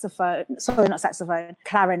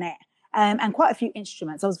 clarinet, and quite a few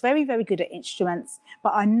instruments. I was very, very good at instruments,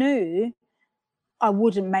 but I knew I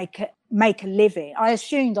wouldn't make a living. I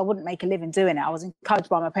assumed I wouldn't make a living doing it. I was encouraged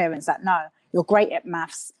by my parents that, no, you're great at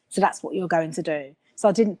maths, so that's what you're going to do. So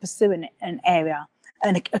I didn't pursue an area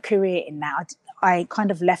and a career in that. I kind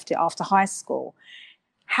of left it after high school.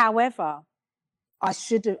 However, I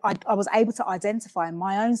was able to identify in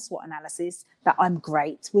my own SWOT analysis that I'm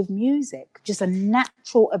great with music, just a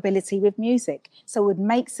natural ability with music. So it would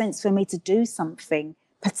make sense for me to do something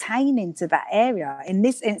pertaining to that area. In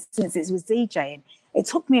this instance, it was DJing. It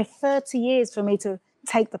took me 30 years for me to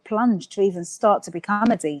take the plunge to even start to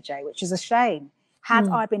become a DJ, which is a shame. Had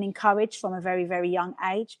I been encouraged from a very, very young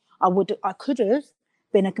age, I could have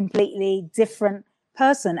been a completely different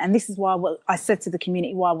person. And this is why I said to the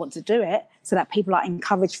community why I want to do it, so that people are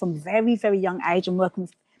encouraged from very, very young age. and working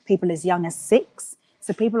with people as young as 6.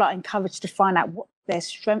 So people are encouraged to find out what their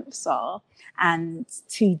strengths are, and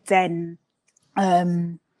to then,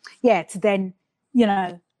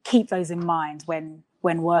 keep those in mind when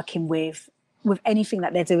working with with anything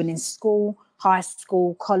that they're doing in school, high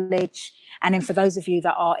school, college. And then for those of you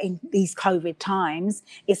that are in these COVID times,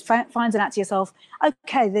 it's finding out to yourself,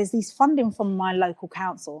 okay, there's these funding from my local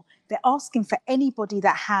council. They're asking for anybody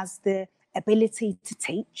that has the ability to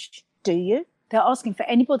teach. Do you? They're asking for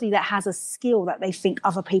anybody that has a skill that they think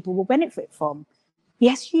other people will benefit from.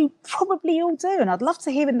 Yes, you probably all do. And I'd love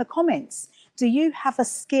to hear in the comments, do you have a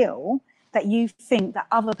skill that you think that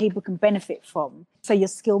other people can benefit from? So your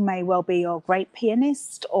skill may well be you're a great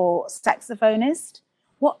pianist or saxophonist.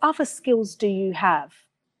 What other skills do you have?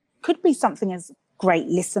 Could be something as great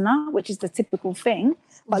listener, which is the typical thing.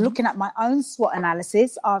 But looking at my own SWOT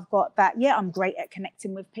analysis, I've got that, yeah, I'm great at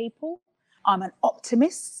connecting with people. I'm an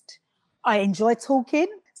optimist. I enjoy talking.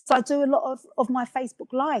 So I do a lot of my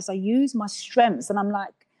Facebook lives. I use my strengths and I'm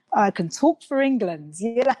like, I can talk for England,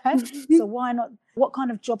 you know? So why not? What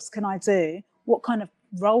kind of jobs can I do? What kind of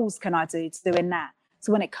roles can I do to doing that?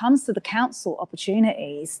 So when it comes to the council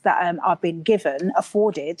opportunities that I've been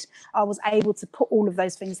afforded, I was able to put all of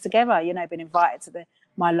those things together. You know, been invited to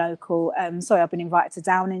my local, I've been invited to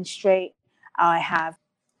Downing Street. I have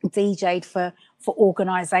DJ'd for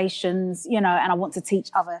organisations, you know, and I want to teach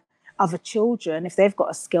other children if they've got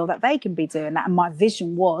a skill that they can be doing that. And my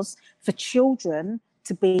vision was for children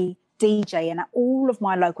to be DJing at all of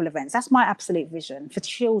my local events. That's my absolute vision for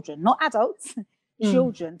children, not adults,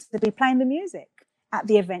 children to be playing the music at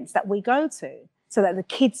the events that we go to so that the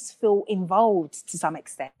kids feel involved to some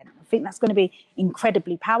extent. I think that's going to be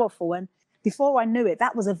incredibly powerful. And before I knew it,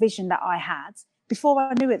 that was a vision that I had. Before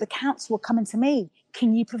I knew it, the council were coming to me.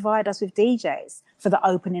 Can you provide us with DJs for the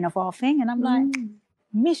opening of our thing? And I'm like,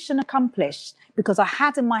 mission accomplished, because I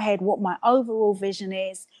had in my head what my overall vision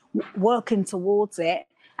is, working towards it.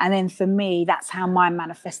 And then for me, that's how my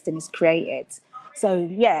manifesting is created. So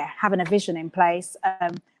yeah, having a vision in place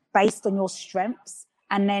based on your strengths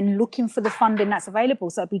and then looking for the funding that's available.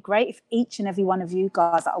 So it'd be great if each and every one of you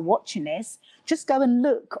guys that are watching this, just go and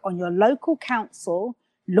look on your local council,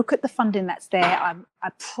 look at the funding that's there. I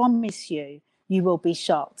promise you, you will be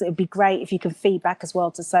shocked. It'd be great if you can feedback as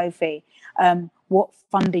well to Sophie what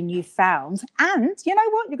funding you found. And you know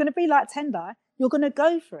what? You're going to be like Tendai. You're going to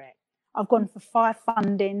go for it. I've gone for 5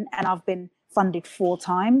 funding and I've been funded 4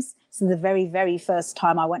 times. So the very, very first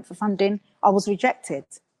time I went for funding, I was rejected.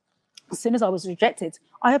 As soon as I was rejected,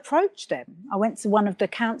 I approached them. I went to one of the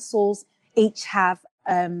councils, each have,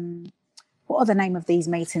 what are the name of these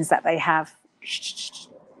meetings that they have?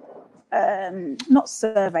 Not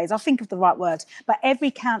surveys, I'll think of the right word, but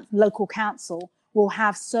every local council will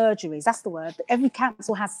have surgeries. That's the word. Every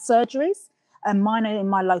council has surgeries, and mine are in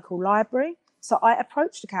my local library. So I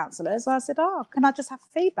approached the councillors. I said, can I just have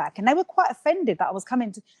feedback? And they were quite offended that I was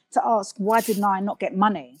coming to ask, why didn't I not get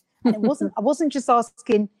money? And I wasn't just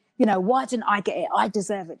asking, you know, why didn't I get it? I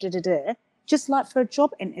deserve it. Just like for a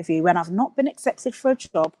job interview, when I've not been accepted for a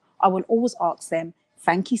job, I will always ask them,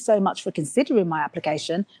 thank you so much for considering my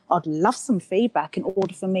application. I'd love some feedback in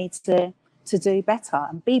order for me to do better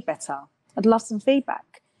and be better. I'd love some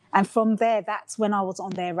feedback. And from there, that's when I was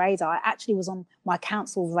on their radar. I actually was on my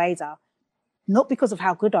council's radar, not because of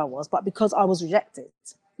how good I was, but because I was rejected.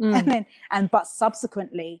 But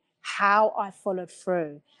subsequently, how I followed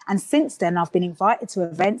through. And since then, I've been invited to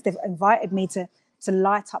events. They've invited me to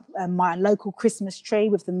light up my local Christmas tree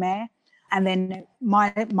with the mayor. And then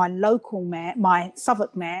my local mayor, my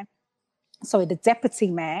Southwark mayor, the deputy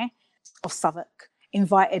mayor of Southwark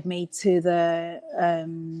invited me to the,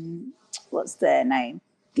 what's their name?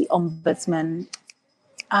 The ombudsman.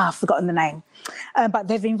 I've forgotten the name. But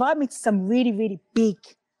they've invited me to some really, really big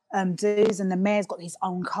do's, and the mayor's got his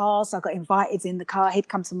own car. So I got invited in the car. He'd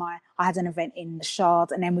come to I had an event in the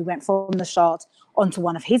Shard, and then we went from the Shard onto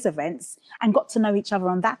one of his events and got to know each other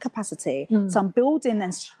on that capacity. So I'm building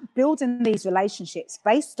these relationships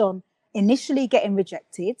based on initially getting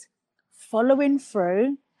rejected, following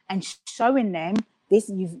through and showing them this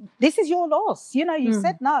is your loss. You know, you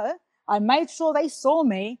said no. I made sure they saw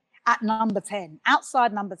me at number 10,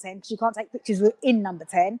 outside number 10, because you can't take pictures in number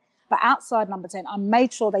 10, but outside number 10, I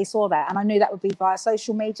made sure they saw that. And I knew that would be via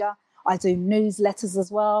social media. I do newsletters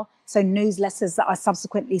as well. So newsletters that I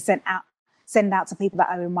subsequently send out to people that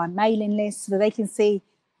are in my mailing list so that they can see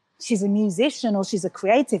she's a musician or she's a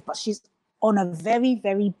creative, but she's on a very,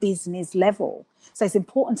 very business level. So it's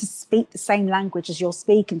important to speak the same language as you're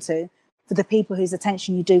speaking to for the people whose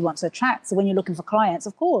attention you do want to attract. So when you're looking for clients,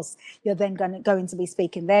 of course, you're then going to be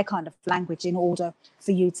speaking their kind of language in order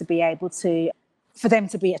for you to be able to, for them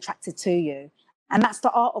to be attracted to you. And that's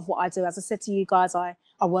the art of what I do. As I said to you guys, I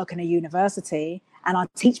work in a university and I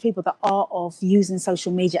teach people the art of using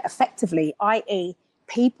social media effectively, i.e.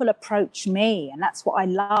 people approach me, and that's what I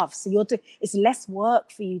love. So it's less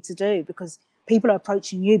work for you to do because people are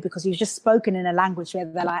approaching you because you've just spoken in a language where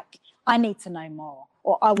they're like, I need to know more,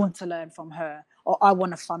 or I want to learn from her, or I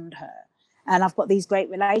want to fund her. And I've got these great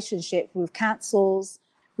relationships with councils,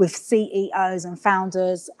 with CEOs and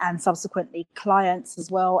founders, and subsequently clients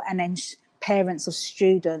as well, and then parents of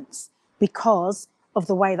students, because of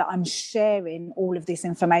the way that I'm sharing all of this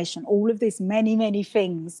information, all of this many, many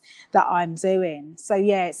things that I'm doing. So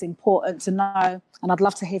yeah, it's important to know, and I'd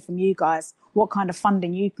love to hear from you guys what kind of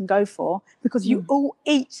funding you can go for, because you all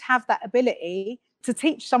each have that ability to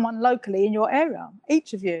teach someone locally in your area,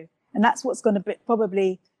 each of you. And that's what's going to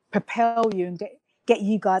probably propel you and get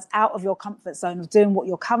you guys out of your comfort zone of doing what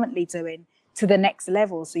you're currently doing to the next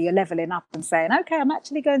level. So you're leveling up and saying, okay, I'm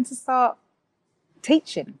actually going to start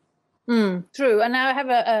teaching. True. And I have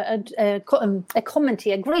a comment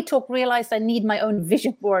here. Great talk. Realized I need my own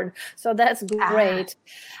vision board. So that's great.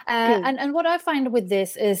 And what I find with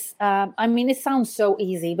this is, I mean, it sounds so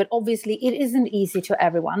easy, but obviously it isn't easy for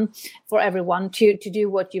everyone to do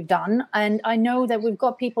what you've done. And I know that we've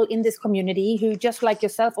got people in this community who, just like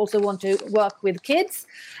yourself, also want to work with kids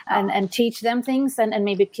and teach them things, and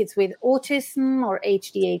maybe kids with autism or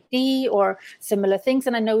ADHD or similar things.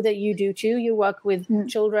 And I know that you do too. You work with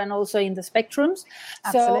children also in the spectrums.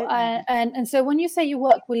 Absolutely. So and so when you say you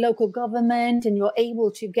work with local government and you're able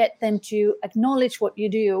to get them to acknowledge what you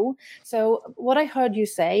do, so what I heard you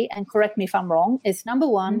say, and correct me if I'm wrong, is number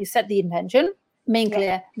one, you set the intention, main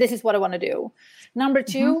clear, this is what I want to do. Number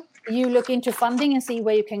two, you look into funding and see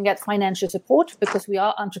where you can get financial support, because we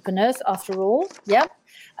are entrepreneurs after all.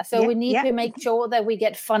 So we need to make sure that we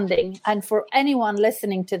get funding. And for anyone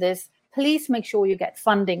listening to this, please make sure you get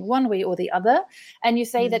funding one way or the other. And you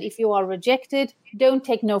say that if you are rejected, don't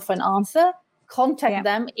take no for an answer. Contact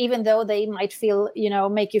them, even though they might feel,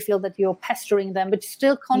 make you feel that you're pestering them, but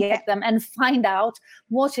still contact them and find out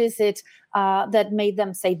what is it that made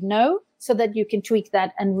them say no, so that you can tweak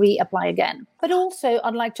that and reapply again. But also,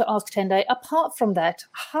 I'd like to ask Tendai, apart from that,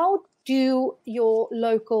 how do your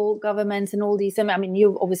local governments and all these, I mean,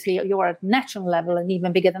 you're at national level and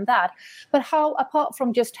even bigger than that, but how, apart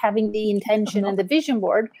from just having the intention and the vision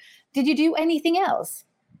board, did you do anything else?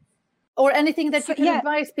 Or anything that you can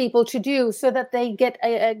advise people to do so that they get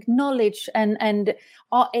acknowledged and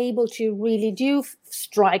are able to really do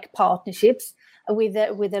strike partnerships with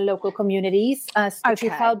the local communities to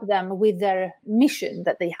help them with their mission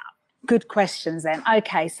that they have? Good questions then.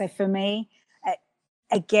 Okay, so for me,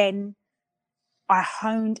 again, I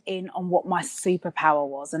honed in on what my superpower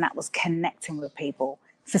was, and that was connecting with people.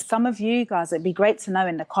 For some of you guys, it'd be great to know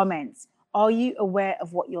in the comments, are you aware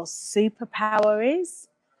of what your superpower is?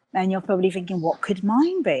 And you're probably thinking, what could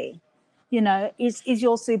mine be? Is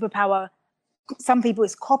your superpower, some people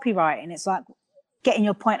it's copywriting. It's like getting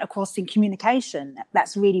your point across in communication. That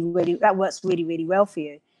works really, really well for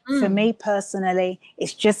you. For me personally,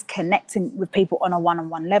 it's just connecting with people on a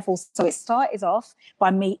one-on-one level. So it started off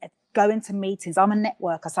by me going to meetings. I'm a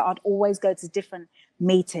networker, so I'd always go to different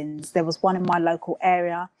meetings. There was one in my local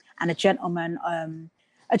area, and a gentleman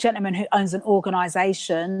who owns an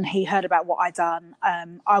organisation, he heard about what I'd done.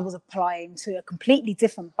 I was applying to a completely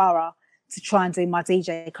different borough to try and do my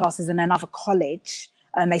DJ classes in another college,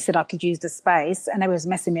 and they said I could use the space, and they was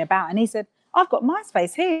messing me about. And he said, I've got my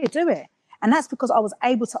space here, do it. And that's because I was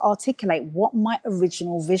able to articulate what my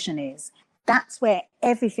original vision is. That's where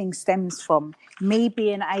everything stems from, me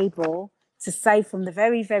being able to say from the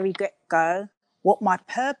very, very get-go what my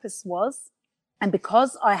purpose was. And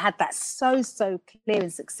because I had that so clear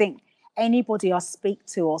and succinct, anybody I speak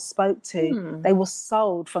to or spoke to, they were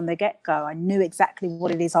sold from the get-go. I knew exactly what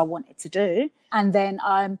it is I wanted to do. And then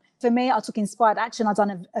for me, I took inspired action. I'd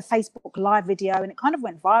done a Facebook live video, and it kind of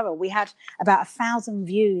went viral. We had about 1,000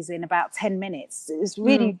 views in about 10 minutes. It was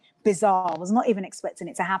really bizarre. I was not even expecting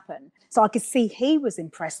it to happen. So I could see he was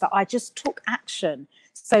impressed that I just took action.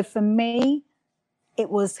 So for me,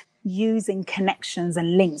 it was using connections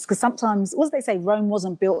and links, because sometimes, what do they say, Rome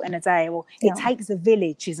wasn't built in a day, or it takes a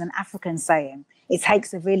village is an African saying. It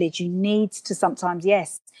takes a village. You need to sometimes,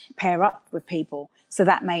 pair up with people. So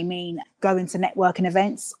that may mean going to networking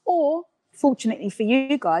events, or fortunately for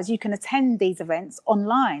you guys, you can attend these events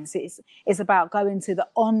online. So it's about going to the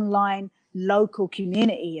online local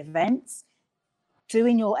community events,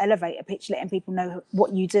 doing your elevator pitch, letting people know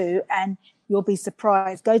what you do, and you'll be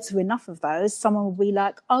surprised. Go to enough of those, someone will be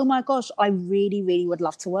like, oh my gosh, I really, really would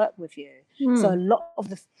love to work with you. So a lot of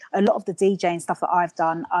the DJing stuff that I've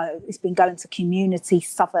done, it's been going to Community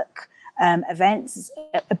Southwark events.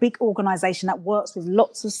 It's a big organization that works with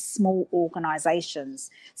lots of small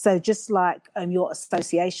organizations. So just like your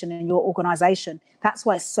association and your organization, that's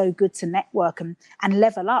why it's so good to network and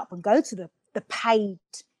level up and go to the paid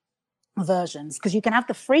versions, because you can have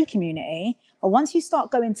the free community, but once you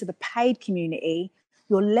start going to the paid community,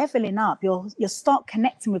 you're leveling up. You'll start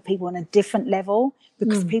connecting with people on a different level,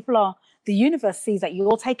 because the universe sees that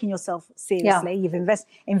you're taking yourself seriously. You've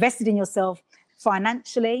invested in yourself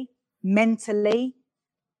financially, mentally,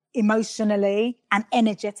 emotionally, and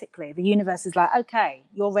energetically. The universe is like, okay,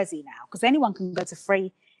 you're ready now, because anyone can go to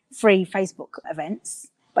free Facebook events,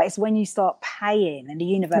 but it's when you start paying and the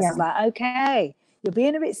universe is like, okay, you're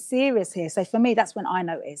being a bit serious here. So for me, that's when I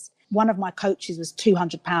noticed. One of my coaches was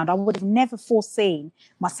 £200. I would have never foreseen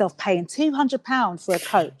myself paying £200 for a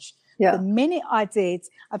coach. The minute I paid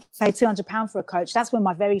 £200 for a coach, that's when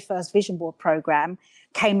my very first vision board program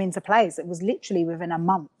came into place. It was literally within a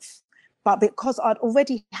month. But because I'd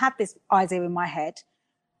already had this idea in my head,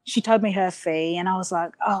 she told me her fee, and I was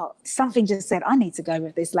like, oh, something just said, I need to go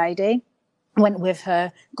with this lady. Went with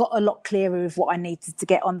her, got a lot clearer with what I needed to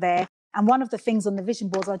get on there. And one of the things on the vision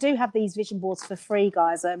boards, I do have these vision boards for free,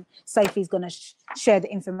 guys. Sophie's going to share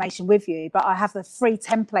the information with you, but I have the free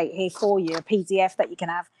template here for you, a PDF that you can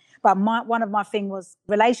have. But one of my thing was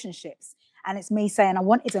relationships. And it's me saying I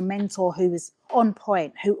wanted a mentor who was on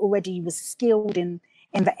point, who already was skilled in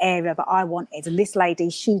the area that I wanted. And this lady,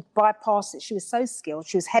 she bypassed it. She was so skilled.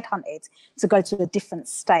 She was headhunted to go to a different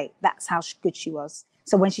state. That's how good she was.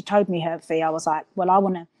 So when she told me her fee, I was like, well, I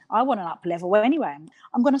want an up level anyway.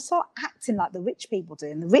 I'm going to start acting like the rich people do.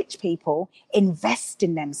 And the rich people invest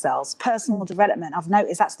in themselves, personal development. I've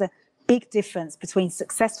noticed that's the big difference between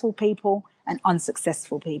successful people and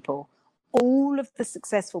unsuccessful people. All of the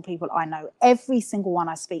successful people I know, every single one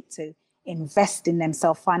I speak to, invest in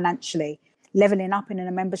themselves financially, leveling up in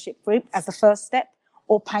a membership group as the first step,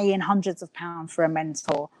 or paying hundreds of pounds for a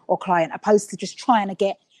mentor or client, opposed to just trying to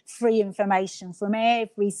get free information from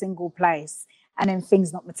every single place and then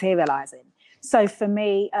things not materializing. So for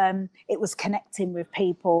me, it was connecting with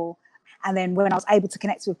people. And then when I was able to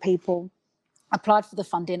connect with people, applied for the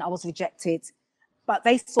funding, I was rejected. But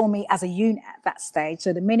they saw me as a unit at that stage.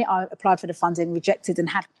 So the minute I applied for the funding, rejected, and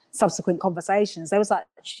had subsequent conversations, they was like,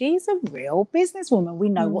 she's a real businesswoman. We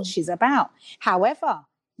know what she's about. However,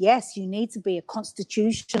 yes, you need to be a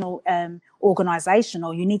constitutional organisation,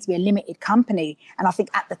 or you need to be a limited company. And I think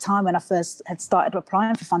at the time when I first had started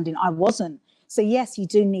applying for funding, I wasn't. So yes, you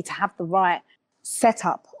do need to have the right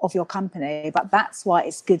setup of your company, but that's why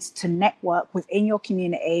it's good to network within your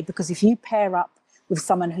community, because if you pair up with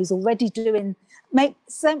someone who's already doing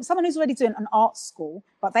an art school,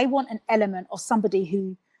 but they want an element of somebody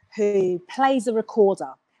who plays a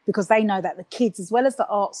recorder, because they know that the kids, as well as the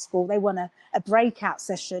art school, they want a breakout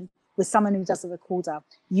session with someone who does a recorder.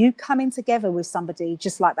 You coming together with somebody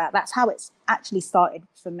just like that. That's how it's actually started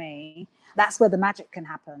for me. That's where the magic can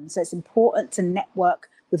happen. So it's important to network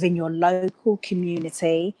within your local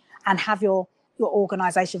community and have your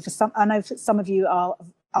organization. I know for some of you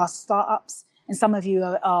are startups, and some of you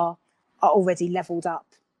are already leveled up.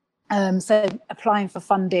 So applying for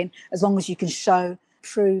funding, as long as you can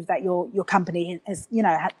prove that your company has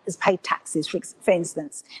paid taxes, for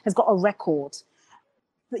instance, has got a record.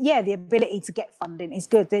 But yeah, the ability to get funding is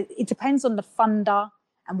good. It depends on the funder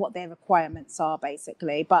and what their requirements are,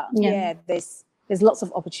 basically. But there's lots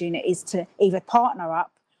of opportunities to either partner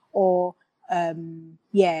up or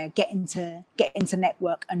get into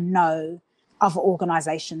network and know other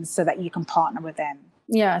organizations so that you can partner with them.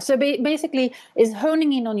 Yeah, so basically is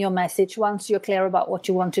honing in on your message once you're clear about what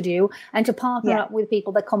you want to do, and to partner up with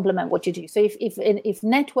people that complement what you do. So if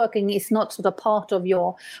networking is not sort of part of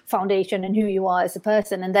your foundation and who you are as a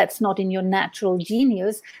person, and that's not in your natural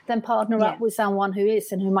genius, then partner up with someone who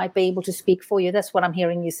is and who might be able to speak for you. That's what I'm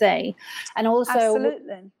hearing you say. And also,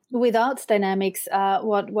 absolutely. With Arts Dynamics,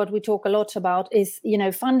 what we talk a lot about is,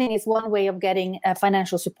 funding is one way of getting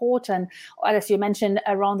financial support. And as you mentioned,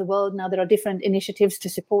 around the world now, there are different initiatives to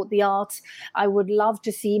support the arts. I would love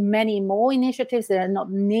to see many more initiatives. There are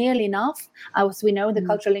not nearly enough. As we know, the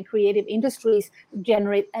cultural and creative industries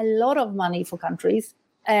generate a lot of money for countries.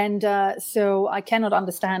 And so I cannot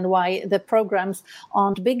understand why the programs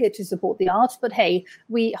aren't bigger to support the arts. But hey,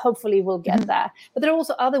 we hopefully will get there. But there are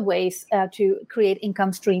also other ways to create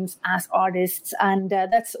income streams as artists. And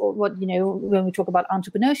that's what, when we talk about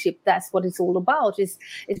entrepreneurship, that's what it's all about, is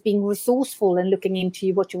being resourceful and looking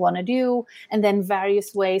into what you want to do. And then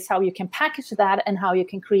various ways how you can package that and how you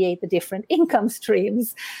can create the different income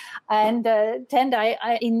streams. And Tenda,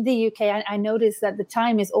 in the UK, I noticed that the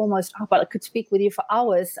time is almost up. I could speak with you for hours.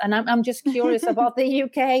 hours. And I'm just curious about the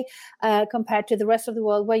UK compared to the rest of the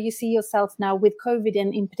world, where you see yourself now with COVID,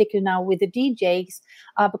 and in particular now with the DJs,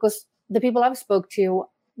 because the people I've spoke to,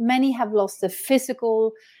 many have lost the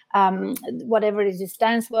physical, whatever it is,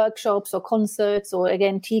 dance workshops or concerts, or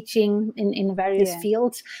again, teaching in various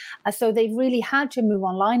fields. So they've really had to move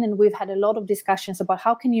online. And we've had a lot of discussions about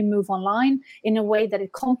how can you move online in a way that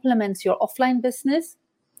it complements your offline business.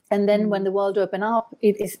 And then when the world open up,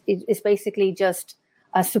 it is basically just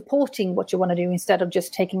supporting what you want to do instead of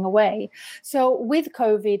just taking away. So with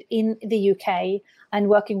COVID in the UK and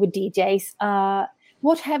working with DJs,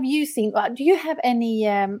 what have you seen? Do you have any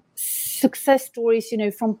success stories,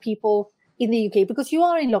 from people in the UK? Because you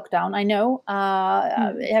are in lockdown, I know,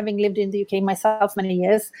 having lived in the UK myself many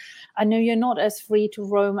years. I know you're not as free to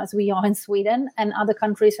roam as we are in Sweden, and other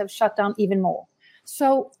countries have shut down even more.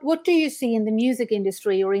 So what do you see in the music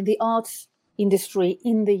industry or in the arts industry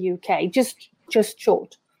in the UK? Just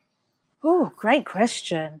short. Oh, great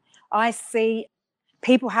question. I see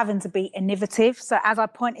people having to be innovative. So as I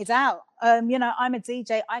pointed out, I'm a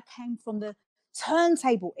DJ. I came from the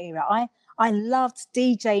turntable era. I loved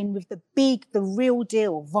DJing with the real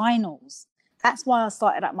deal vinyls. That's why I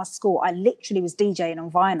started at my school. I literally was DJing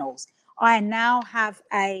on vinyls. I now have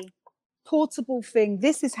a portable thing.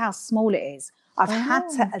 This is how small it is. I've had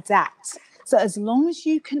to adapt. So as long as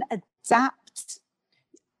you can adapt,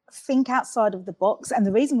 think outside of the box. And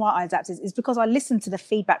the reason why I adapted is because I listened to the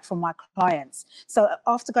feedback from my clients. So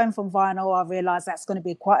after going from vinyl, I realized that's going to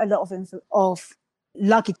be quite a lot of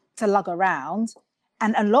luggage to lug around.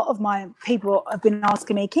 And a lot of my people have been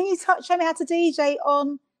asking me, can you show me how to DJ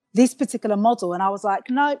on this particular model? And I was like,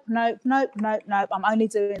 nope. I'm only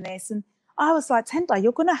doing this. And I was like, Tendai,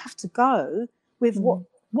 you're going to have to go with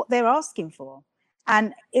what they're asking for.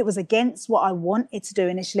 And it was against what I wanted to do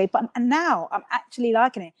initially, and now I'm actually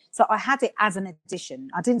liking it. So I had it as an addition.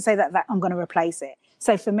 I didn't say that I'm going to replace it.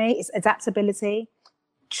 So for me, it's adaptability,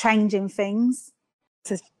 changing things,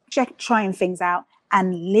 trying things out,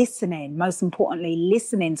 and listening. Most importantly,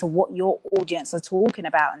 listening to what your audience are talking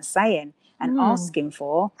about and saying and asking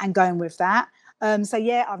for, and going with that. So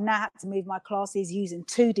yeah, I've now had to move my classes using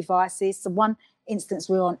 2 devices. So one instance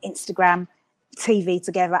we're on Instagram TV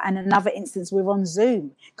together, and another instance we're on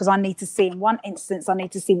Zoom, because I need to see, in one instance I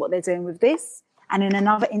need to see what they're doing with this, and in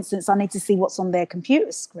another instance I need to see what's on their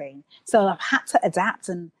computer screen. So I've had to adapt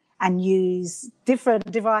and use different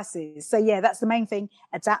devices. So yeah, that's the main thing,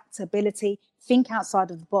 adaptability, think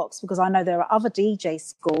outside of the box, because I know there are other DJ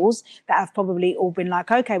schools that have probably all been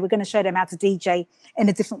like, okay, we're going to show them how to DJ in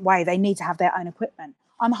a different way. They need to have their own equipment.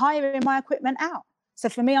 I'm hiring my equipment out. So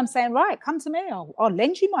for me, I'm saying, right, come to me, I'll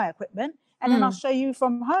lend you my equipment, and then I'll show you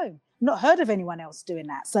from home. Not heard of anyone else doing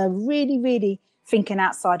that. So really, really thinking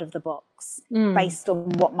outside of the box based on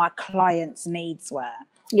what my clients' needs were.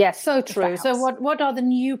 Yes, so true. So what are the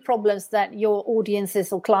new problems that your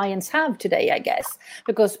audiences or clients have today, I guess?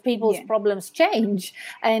 Because people's problems change,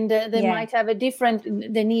 and they might have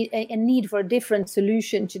they need a need for a different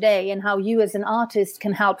solution today, and how you as an artist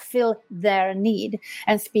can help fill their need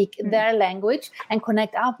and speak their language and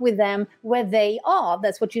connect up with them where they are.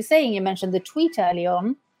 That's what you're saying. You mentioned the tweet earlier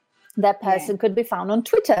on. That person could be found on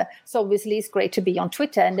Twitter. So obviously it's great to be on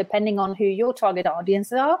Twitter, and depending on who your target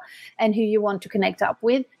audience are and who you want to connect up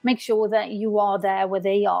with, make sure that you are there where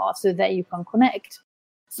they are so that you can connect.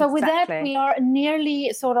 So with that, we are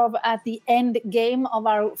nearly sort of at the end game of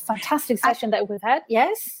our fantastic session that we've had.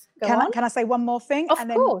 Yes? Can I say one more thing? Of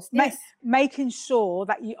course, yes. Making sure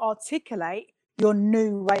that you articulate your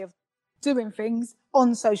new way of doing things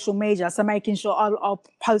on social media. So making sure I'll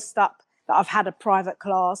post up that I've had a private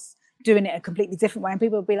class, doing it a completely different way, and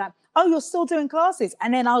people will be like, oh, you're still doing classes,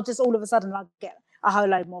 and then I'll just all of a sudden I'll get a whole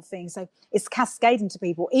load more things. So it's cascading to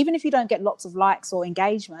people. Even if you don't get lots of likes or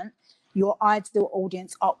engagement, your ideal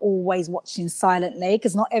audience are always watching silently,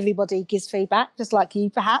 because not everybody gives feedback, just like you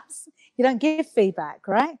perhaps. You don't give feedback,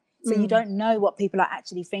 right? So you don't know what people are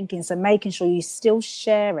actually thinking. So making sure you still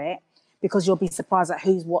share it, because you'll be surprised at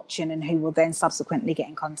who's watching and who will then subsequently get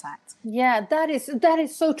in contact. Yeah, that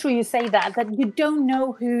is so true. You say that you don't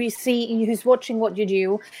know who is seeing, who's watching what you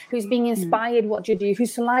do, who's being inspired what you do,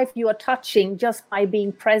 whose life you are touching just by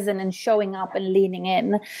being present and showing up and leaning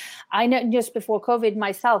in. I know just before COVID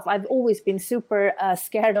myself, I've always been super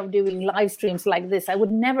scared of doing live streams like this. I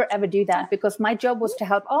would never, ever do that, because my job was to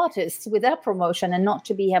help artists with their promotion and not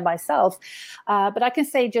to be here myself. But I can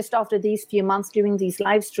say just after these few months doing these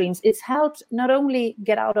live streams, it's helped not only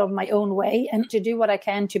get out of my own way and to do what I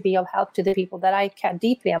can to be of help to the people that I care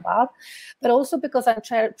deeply about, but also because I'm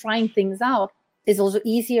trying things out. it's also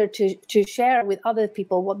easier to share with other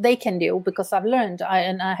people what they can do, because I've learned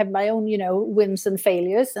I have my own, wins and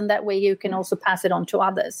failures, and that way you can also pass it on to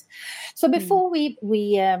others. So before we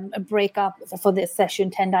break up for this session,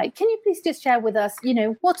 Tendai, can you please just share with us,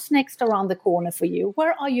 what's next around the corner for you?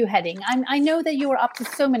 Where are you heading? I know that you are up to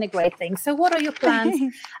so many great things. So what are your plans?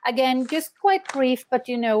 Again, just quite brief, but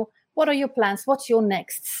what are your plans? What's your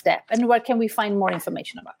next step? And where can we find more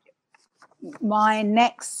information about you? My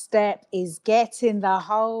next step is getting the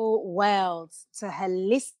whole world to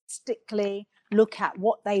holistically look at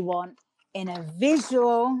what they want in a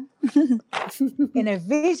visual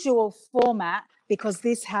format, because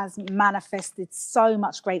this has manifested so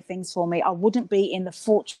much great things for me. I wouldn't be in the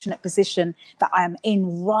fortunate position that I am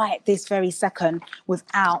in right this very second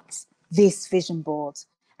without this vision board.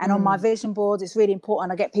 And on my vision board, it's really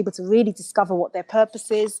important I get people to really discover what their purpose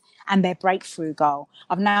is and their breakthrough goal.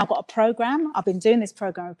 I've now got a program. I've been doing this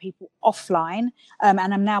program with people offline, and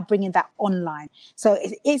I'm now bringing that online. So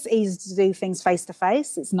it is easy to do things face to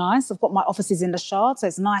face. It's nice. I've got my offices in the Shard, so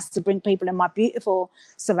it's nice to bring people in my beautiful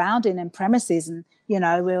surrounding and premises. And,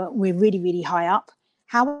 we're really, really high up.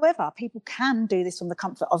 However, people can do this from the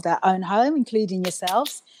comfort of their own home, including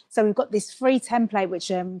yourselves. So we've got this free template,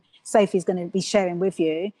 which Sophie is going to be sharing with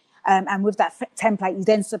you. And with that template, you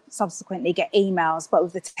then subsequently get emails. But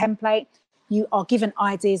with the template, you are given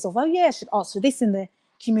ideas of, I should ask for this in the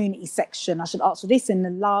community section. I should ask for this in the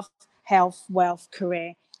love, health, wealth,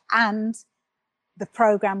 career. And the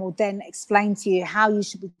program will then explain to you how you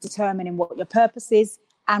should be determining what your purpose is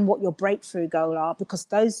and what your breakthrough goal are, because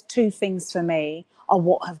those two things for me are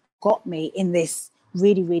what have got me in this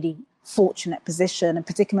really, really fortunate position. And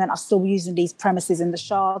particularly, I'm still using these premises in the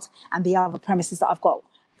Shard and the other premises that I've got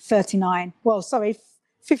 51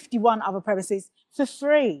 other premises for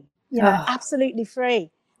free, absolutely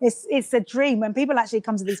free. It's a dream when people actually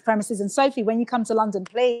come to these premises. And Sophie, when you come to London,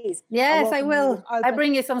 please. Yes, I will. I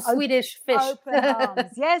bring you some Swedish fish. Open arms.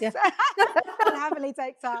 Yes. I'll happily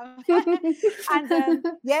take some.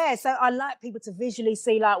 And so I like people to visually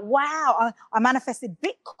see, like, wow, I manifested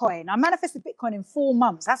Bitcoin. I manifested Bitcoin in 4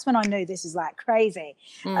 months. That's when I knew this is like crazy.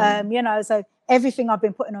 So everything I've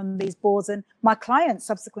been putting on these boards, and my clients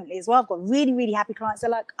subsequently as well. I've got really, really happy clients. They're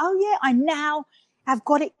like, oh yeah, I now have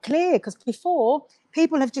got it clear. Because before,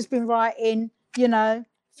 people have just been writing,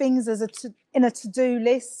 things as in a to-do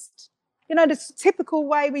list, the typical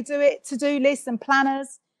way we do it, to-do lists and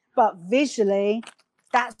planners. But visually,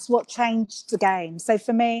 that's what changed the game. So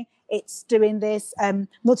for me, it's doing this.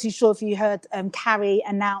 Not too sure if you heard Carrie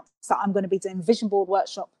announce that I'm going to be doing vision board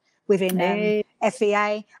workshop within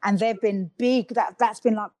FEA, and they've been big. That's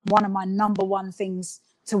been like one of my number one things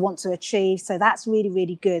to want to achieve. So that's really,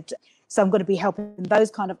 really good. So I'm going to be helping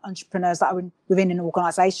those kind of entrepreneurs that are within an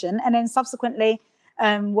organisation, and then subsequently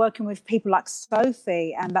working with people like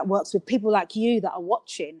Sophie, and that works with people like you that are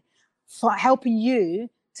watching, for helping you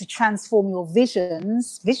to transform your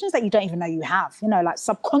visions that you don't even know you have, like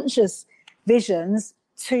subconscious visions,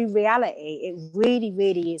 to reality. It really,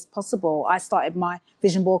 really is possible. I started my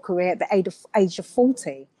vision board career at the age of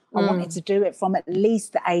 40. I wanted to do it from at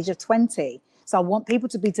least the age of 20. So I want people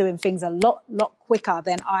to be doing things a lot quicker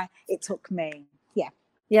than it took me. Yeah.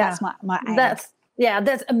 That's my aim.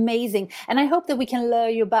 That's amazing. And I hope that we can lure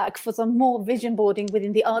you back for some more vision boarding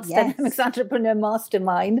within the Arts Dynamics Entrepreneur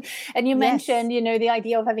Mastermind. And you mentioned, the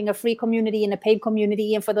idea of having a free community and a paid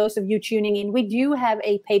community. And for those of you tuning in, we do have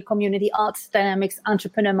a paid community, Arts Dynamics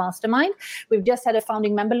Entrepreneur Mastermind. We've just had a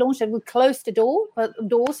founding member launch, and we closed the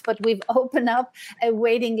doors, but we've opened up a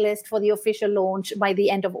waiting list for the official launch by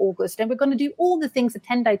the end of August. And we're going to do all the things that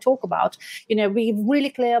Tendai talk about. Be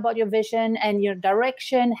really clear about your vision and your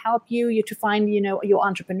direction, help you to find, your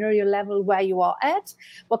entrepreneurial level, where you are at,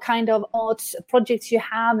 what kind of art projects you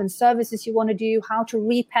have and services you want to do, how to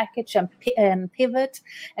repackage and pivot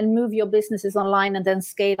and move your businesses online, and then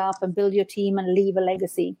scale up and build your team and leave a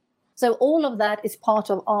legacy. So all of that is part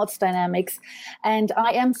of Arts Dynamics. And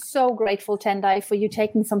I am so grateful, Tendai, for you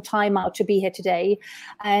taking some time out to be here today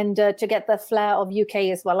and to get the flair of UK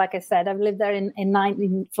as well. Like I said, I've lived there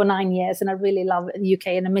for 9 years, and I really love the UK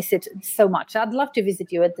and I miss it so much. I'd love to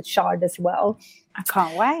visit you at the Shard as well. I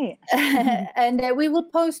can't wait. And we will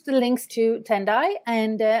post the links to Tendai.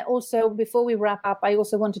 And also, before we wrap up, I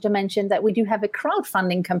also wanted to mention that we do have a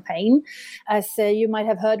crowdfunding campaign. As you might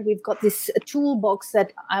have heard, we've got this toolbox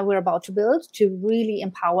that we're about to build to really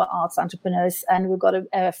empower arts entrepreneurs. And we've got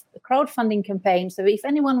a crowdfunding campaign. So if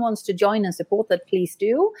anyone wants to join and support that, please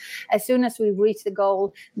do. As soon as we reach the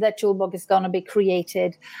goal, that toolbox is going to be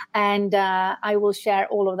created. And I will share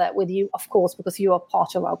all of that with you, of course, because you are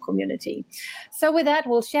part of our community. So with that,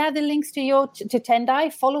 we'll share the links to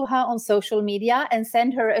Tendai, follow her on social media and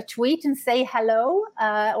send her a tweet and say hello,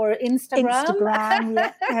 or Instagram,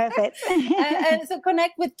 yeah, perfect. and so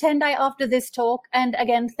connect with Tendai after this talk. And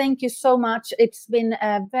again, thank you so much. It's been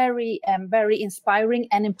very, very inspiring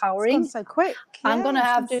and empowering. It's gone so quick. I'm going to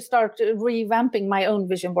have to start revamping my own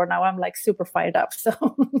vision board now. I'm like super fired up. So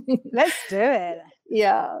let's do it.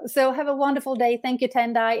 Yeah. So have a wonderful day. Thank you,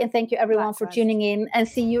 Tendai. And thank you everyone for tuning in, and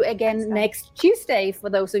see you again next Tuesday for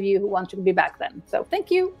those of you who want to be back then. So thank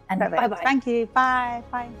you and bye-bye. Thank you. Bye.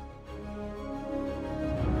 Bye.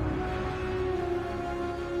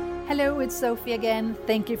 Hello, it's Sophie again.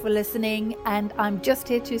 Thank you for listening. And I'm just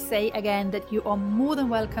here to say again that you are more than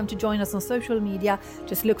welcome to join us on social media.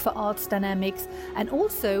 Just look for Arts Dynamics. And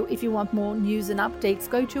also, if you want more news and updates,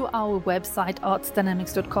 go to our website,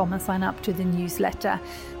 artsdynamics.com, and sign up to the newsletter,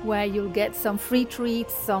 where you'll get some free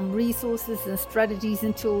treats, some resources and strategies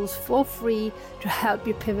and tools for free to help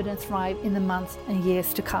you pivot and thrive in the months and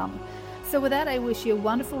years to come. So with that, I wish you a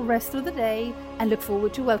wonderful rest of the day and look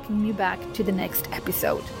forward to welcoming you back to the next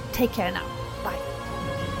episode. Take care now.